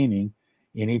filled. Meaning,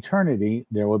 in eternity,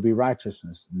 there will be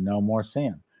righteousness, no more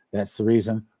sin. That's the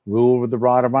reason, rule with the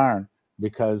rod of iron,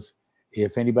 because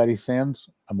if anybody sins,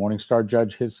 a morning star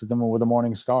judge hits them with a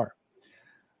morning star.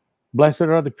 Blessed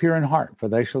are the pure in heart, for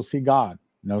they shall see God.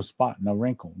 No spot, no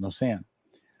wrinkle, no sin.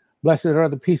 Blessed are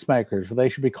the peacemakers, for they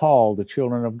shall be called the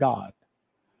children of God.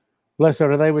 Blessed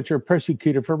are they which are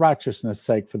persecuted for righteousness'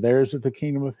 sake, for theirs is the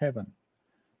kingdom of heaven.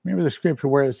 Remember the scripture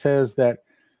where it says that,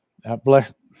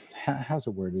 how's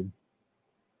it worded?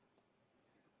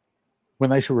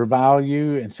 When they shall revile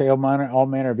you and say all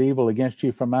manner of evil against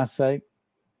you for my sake,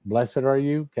 blessed are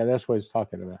you. Okay, that's what he's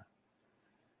talking about.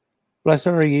 Blessed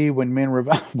are ye when men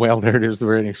revile. Well, there it is, the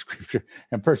very next scripture.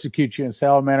 And persecute you and say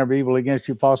all manner of evil against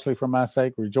you falsely for my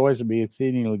sake. Rejoice and be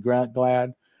exceedingly glad,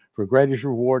 for great is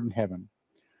your reward in heaven.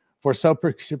 For so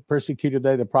persecuted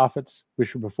they the prophets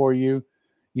which were before you.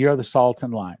 You are the salt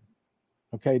and light.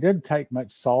 Okay, it doesn't take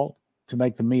much salt to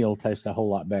make the meal taste a whole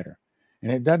lot better.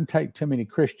 And it doesn't take too many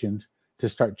Christians to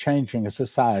start changing a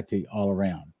society all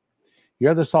around.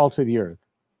 You're the salt of the earth.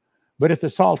 But if the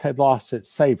salt had lost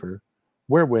its savor,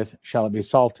 wherewith shall it be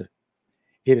salted?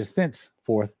 It is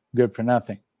thenceforth good for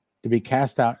nothing, to be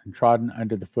cast out and trodden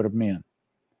under the foot of men.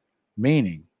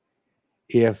 Meaning,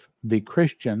 if the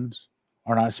Christians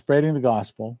are not spreading the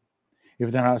gospel,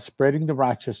 if they're not spreading the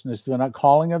righteousness, they're not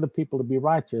calling other people to be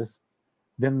righteous,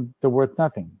 then they're worth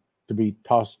nothing, to be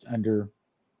tossed under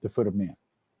the foot of men.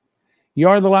 You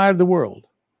are the light of the world.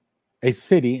 A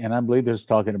city, and I believe this is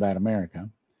talking about America,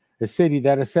 a city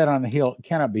that is set on a hill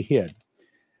cannot be hid.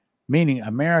 Meaning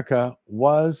America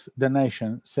was the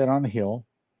nation set on a hill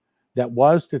that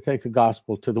was to take the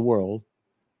gospel to the world,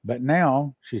 but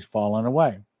now she's fallen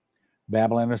away.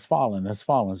 Babylon has fallen,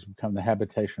 has become the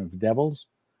habitation of devils,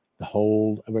 the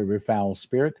hold of every foul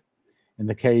spirit, and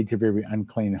the cage of every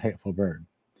unclean and hateful bird.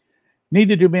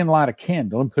 Neither do men light a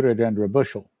candle and put it under a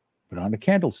bushel, but on a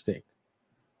candlestick.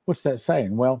 What's that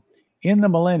saying? Well, in the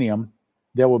millennium,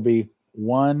 there will be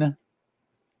one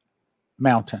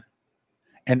mountain,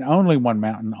 and only one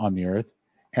mountain on the earth,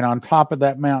 and on top of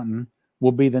that mountain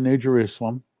will be the New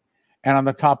Jerusalem, and on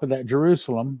the top of that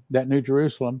New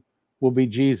Jerusalem, will be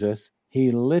Jesus.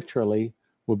 He literally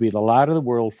will be the light of the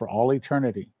world for all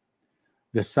eternity.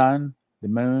 The sun, the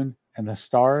moon, and the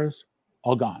stars,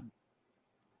 all gone,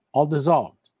 all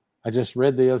dissolved. I just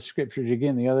read the other scriptures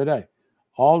again the other day.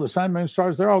 All the sun, moon,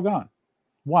 stars, they're all gone.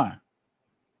 Why?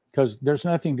 Because there's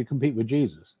nothing to compete with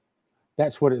Jesus.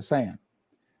 That's what it's saying.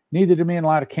 Neither do men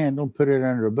light a candle and put it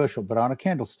under a bushel, but on a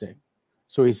candlestick.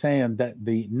 So he's saying that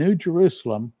the New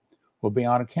Jerusalem will be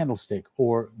on a candlestick,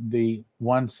 or the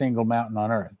one single mountain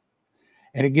on earth.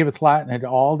 And it giveth light unto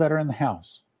all that are in the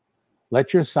house.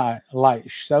 Let your light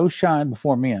so shine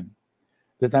before men,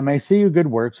 that they may see your good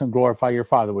works and glorify your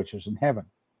Father which is in heaven.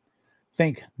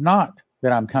 Think not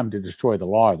that I'm come to destroy the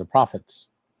law or the prophets.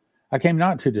 I came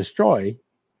not to destroy,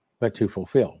 but to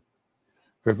fulfill.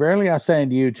 For verily I say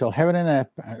unto you, till heaven and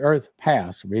earth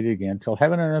pass, read it again, till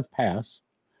heaven and earth pass,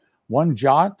 one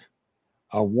jot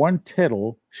or one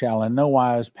tittle shall in no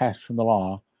wise pass from the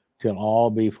law till all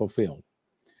be fulfilled.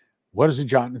 What is a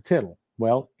jot and a tittle?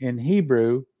 Well, in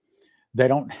Hebrew, they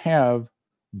don't have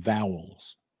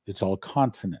vowels. It's all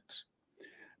consonants.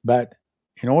 But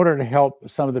in order to help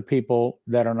some of the people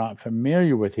that are not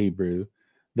familiar with Hebrew,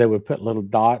 they would put little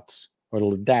dots or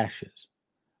little dashes.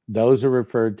 Those are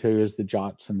referred to as the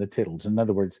jots and the tittles. In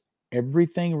other words,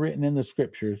 everything written in the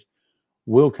scriptures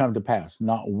will come to pass.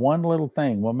 Not one little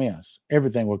thing will miss.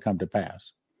 Everything will come to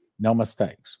pass. No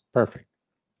mistakes. Perfect.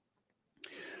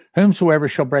 Whomsoever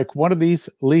shall break one of these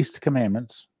least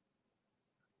commandments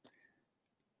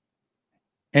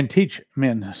and teach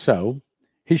men so,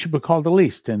 he shall be called the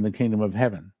least in the kingdom of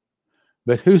heaven.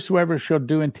 But whosoever shall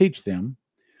do and teach them,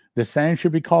 the same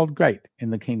shall be called great in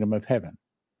the kingdom of heaven.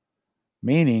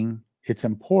 Meaning, it's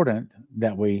important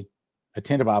that we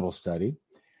attend a Bible study,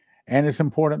 and it's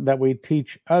important that we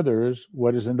teach others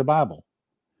what is in the Bible,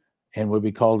 and will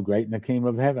be called great in the kingdom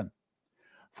of heaven.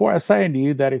 For I say unto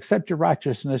you that except your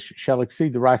righteousness shall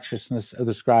exceed the righteousness of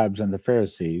the scribes and the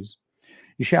Pharisees,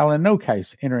 you shall in no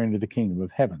case enter into the kingdom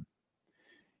of heaven.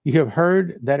 You have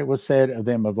heard that it was said of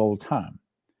them of old time,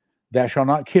 thou shalt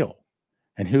not kill,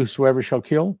 and whosoever shall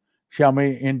kill shall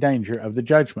be in danger of the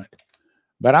judgment.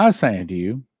 But I say unto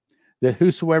you, that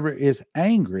whosoever is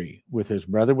angry with his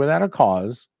brother without a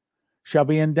cause shall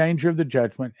be in danger of the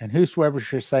judgment, and whosoever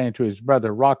shall say unto his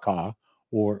brother, Rakah,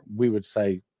 or we would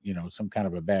say, some kind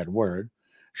of a bad word,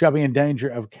 shall be in danger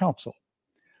of counsel.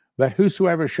 But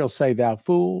whosoever shall say, thou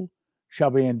fool, shall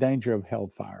be in danger of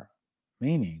hellfire.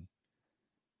 Meaning,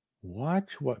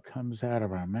 watch what comes out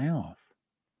of our mouth.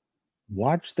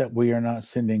 Watch that we are not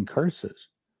sending curses,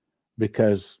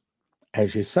 because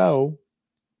as you sow,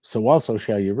 so also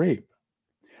shall you reap.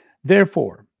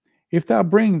 Therefore, if thou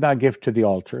bring thy gift to the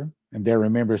altar, and there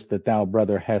rememberest that thy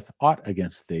brother hath aught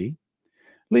against thee,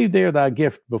 leave there thy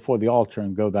gift before the altar,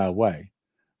 and go thy way.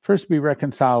 First be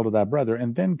reconciled to thy brother,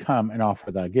 and then come and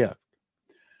offer thy gift.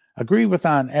 Agree with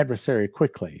thine adversary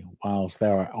quickly, whilst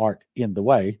thou art in the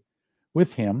way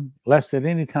with him, lest at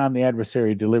any time the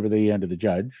adversary deliver thee unto the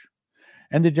judge,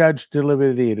 and the judge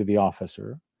deliver thee to the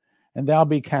officer, and thou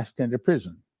be cast into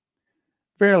prison.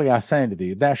 Verily I say unto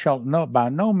thee, thou shalt by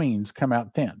no means come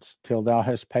out thence, till thou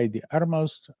hast paid the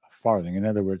uttermost farthing. In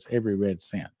other words, every red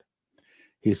cent.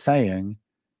 He's saying,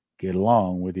 get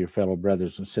along with your fellow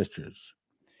brothers and sisters.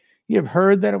 Ye have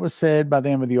heard that it was said by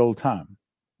them of the old time,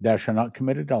 thou shalt not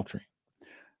commit adultery.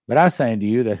 But I say unto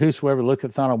you that whosoever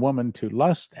looketh on a woman to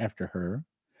lust after her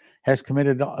has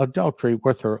committed adultery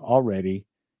with her already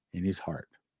in his heart.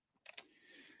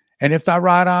 And if thy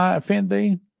right eye offend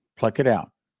thee, pluck it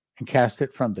out and cast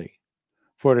it from thee.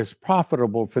 For it is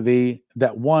profitable for thee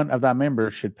that one of thy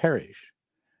members should perish,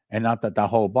 and not that thy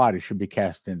whole body should be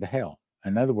cast into hell.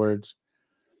 In other words,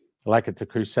 like at the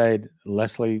crusade,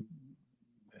 Leslie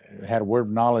had a word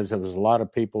of knowledge. There was a lot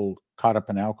of people caught up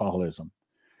in alcoholism,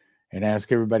 and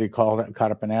asked everybody caught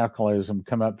up in alcoholism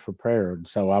come up for prayer. And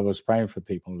so I was praying for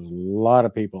people. There was a lot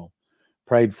of people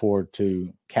prayed for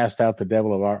to cast out the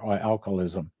devil of our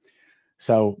alcoholism.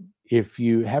 So if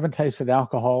you haven't tasted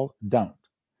alcohol, don't.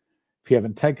 If you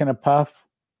haven't taken a puff,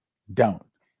 don't.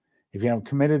 If you haven't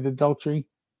committed adultery,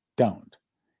 don't.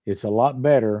 It's a lot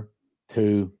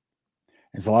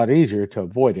easier to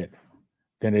avoid it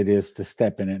than it is to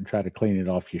step in it and try to clean it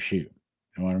off your shoe. You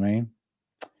know what I mean?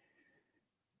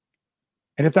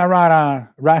 And if thy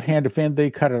right hand offend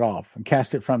thee, cut it off and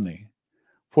cast it from thee.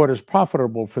 For it is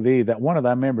profitable for thee that one of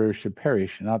thy members should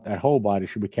perish, and not that whole body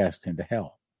should be cast into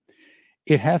hell.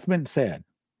 It hath been said,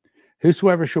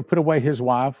 whosoever shall put away his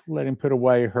wife, let him put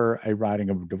away her a writing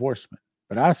of divorcement.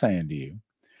 But I say unto you,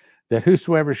 that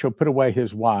whosoever shall put away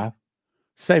his wife,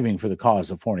 saving for the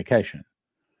cause of fornication,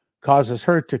 causes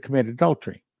her to commit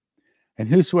adultery. And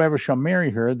whosoever shall marry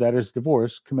her that is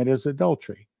divorced, commits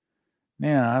adultery.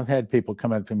 Now, I've had people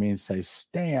come up to me and say,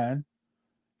 Stan,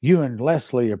 you and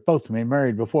Leslie are both been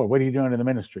married before. What are you doing in the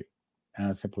ministry? And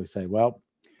I simply say, well,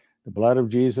 the blood of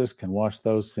Jesus can wash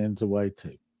those sins away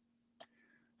too.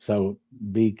 So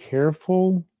be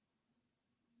careful.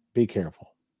 Be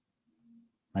careful.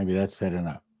 Maybe that's said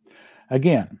enough.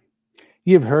 Again,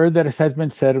 ye have heard that it has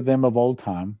been said of them of old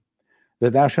time,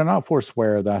 that thou shalt not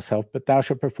forswear thyself, but thou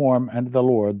shalt perform unto the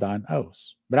Lord thine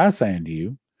oaths. But I say unto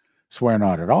you, swear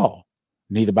not at all,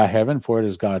 neither by heaven, for it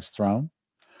is God's throne,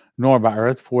 nor by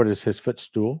earth, for it is his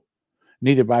footstool,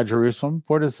 neither by Jerusalem,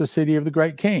 for it is the city of the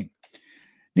great king.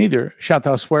 Neither shalt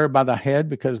thou swear by thy head,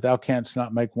 because thou canst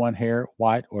not make one hair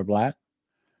white or black.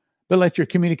 But let your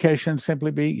communication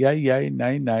simply be yea, yea,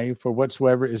 nay, nay, for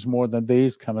whatsoever is more than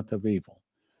these cometh of evil.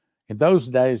 In those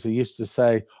days, they used to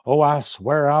say, oh, I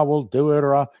swear I will do it,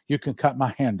 or you can cut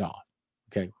my hand off.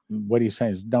 Okay, what he's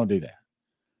saying is don't do that.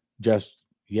 Just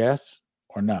yes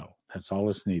or no. That's all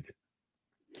that's needed.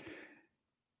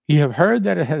 Ye have heard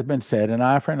that it has been said, an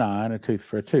eye for an eye and a tooth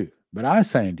for a tooth. But I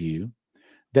say unto you,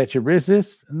 that you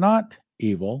resist not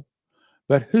evil,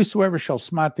 but whosoever shall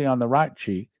smite thee on the right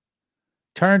cheek,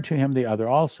 turn to him the other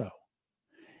also.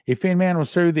 If any man will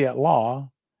sue thee at law,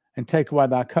 and take away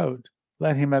thy coat,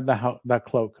 let him have thy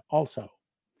cloak also.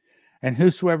 And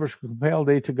whosoever shall compel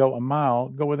thee to go a mile,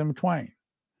 go with him twain.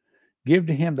 Give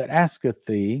to him that asketh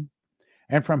thee,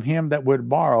 and from him that would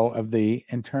borrow of thee,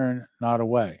 and turn not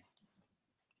away.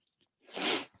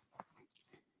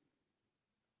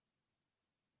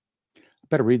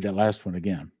 Better read that last one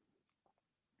again.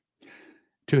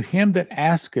 To him that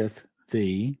asketh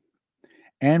thee,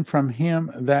 and from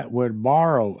him that would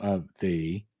borrow of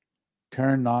thee,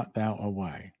 turn not thou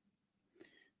away.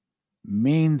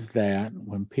 Means that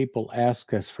when people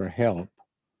ask us for help,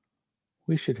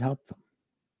 we should help them.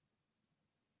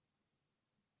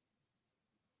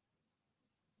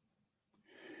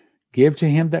 Give to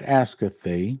him that asketh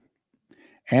thee,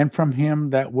 and from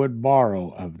him that would borrow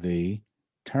of thee,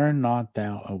 turn not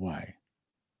thou away.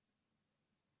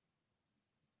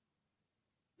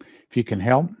 If you can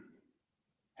help,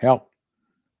 help.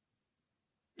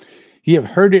 Ye have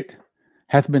heard it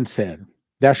hath been said,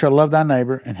 thou shalt love thy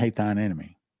neighbor and hate thine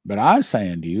enemy. But I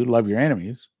say unto you, love your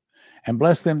enemies, and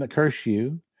bless them that curse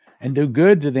you, and do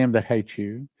good to them that hate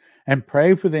you, and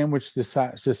pray for them which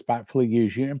despitefully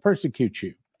use you and persecute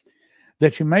you,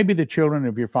 that you may be the children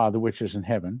of your Father which is in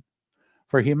heaven.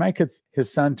 For he maketh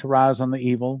his sun to rise on the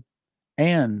evil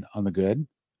and on the good,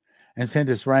 and send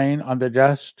his rain on the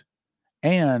just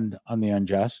and on the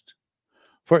unjust.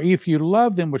 For if you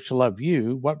love them which love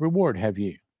you, what reward have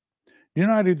you? Do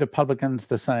not do the publicans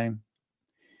the same?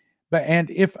 And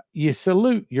if you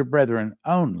salute your brethren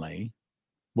only,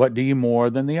 what do you more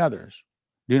than the others?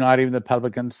 Do not even the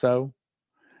publicans so?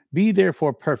 Be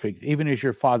therefore perfect, even as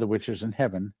your Father which is in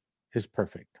heaven is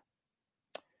perfect.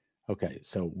 Okay,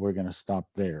 so we're going to stop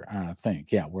there, I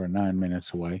think. Yeah, we're 9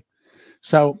 minutes away.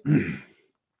 So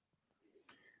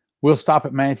we'll stop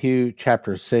at Matthew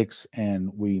chapter 6, and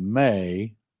we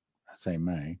may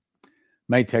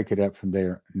take it up from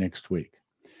there next week.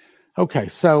 Okay,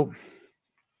 so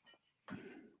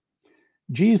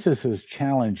Jesus is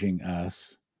challenging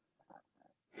us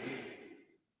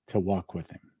to walk with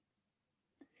him.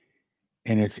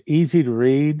 And it's easy to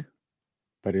read,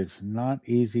 but it's not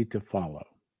easy to follow.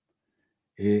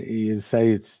 You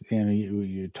say it's,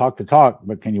 you talk the talk,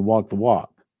 but can you walk the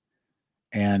walk?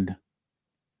 And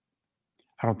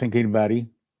I don't think anybody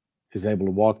is able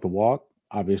to walk the walk.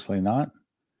 Obviously not.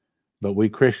 But we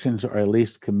Christians are at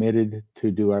least committed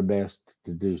to do our best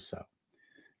to do so.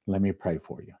 Let me pray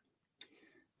for you.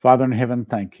 Father in heaven,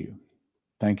 thank you.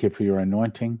 Thank you for your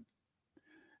anointing.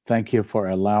 Thank you for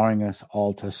allowing us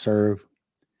all to serve.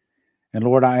 And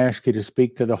Lord, I ask you to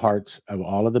speak to the hearts of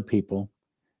all of the people,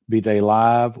 be they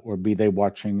live or be they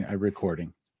watching a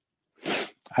recording.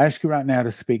 I ask you right now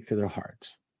to speak to their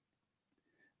hearts.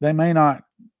 They may not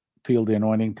feel the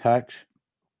anointing touch.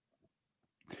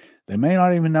 They may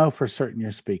not even know for certain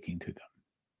you're speaking to them.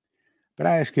 But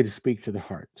I ask you to speak to their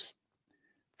hearts.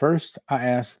 First, I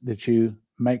ask that you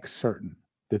make certain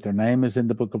that their name is in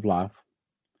the book of life.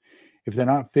 If they're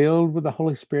not filled with the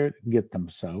Holy Spirit, get them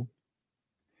so.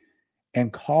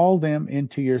 And call them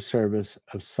into your service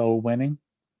of soul winning.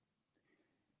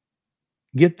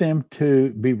 Get them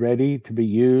to be ready to be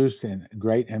used in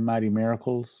great and mighty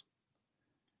miracles.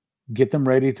 Get them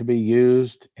ready to be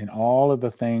used in all of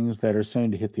the things that are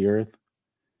soon to hit the earth.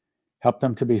 Help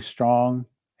them to be strong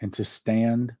and to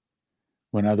stand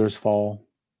when others fall.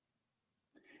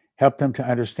 Help them to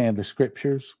understand the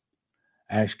scriptures.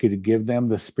 I ask you to give them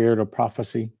the spirit of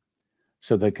prophecy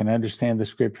so they can understand the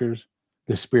scriptures,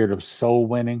 the spirit of soul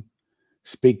winning.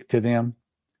 Speak to them,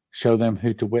 show them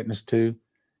who to witness to,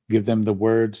 give them the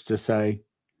words to say,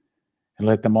 and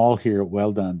let them all hear,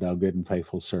 well done, thou good and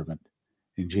faithful servant.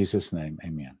 In Jesus' name,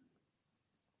 amen.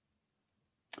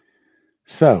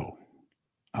 So,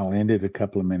 I'll end it a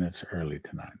couple of minutes early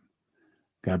tonight.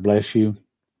 God bless you.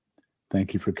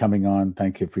 Thank you for coming on.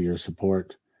 Thank you for your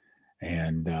support.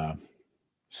 And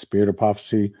Spirit of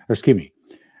Prophecy,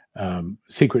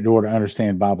 Secret Door to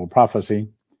Understand Bible Prophecy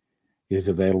is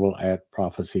available at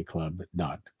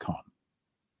prophecyclub.com.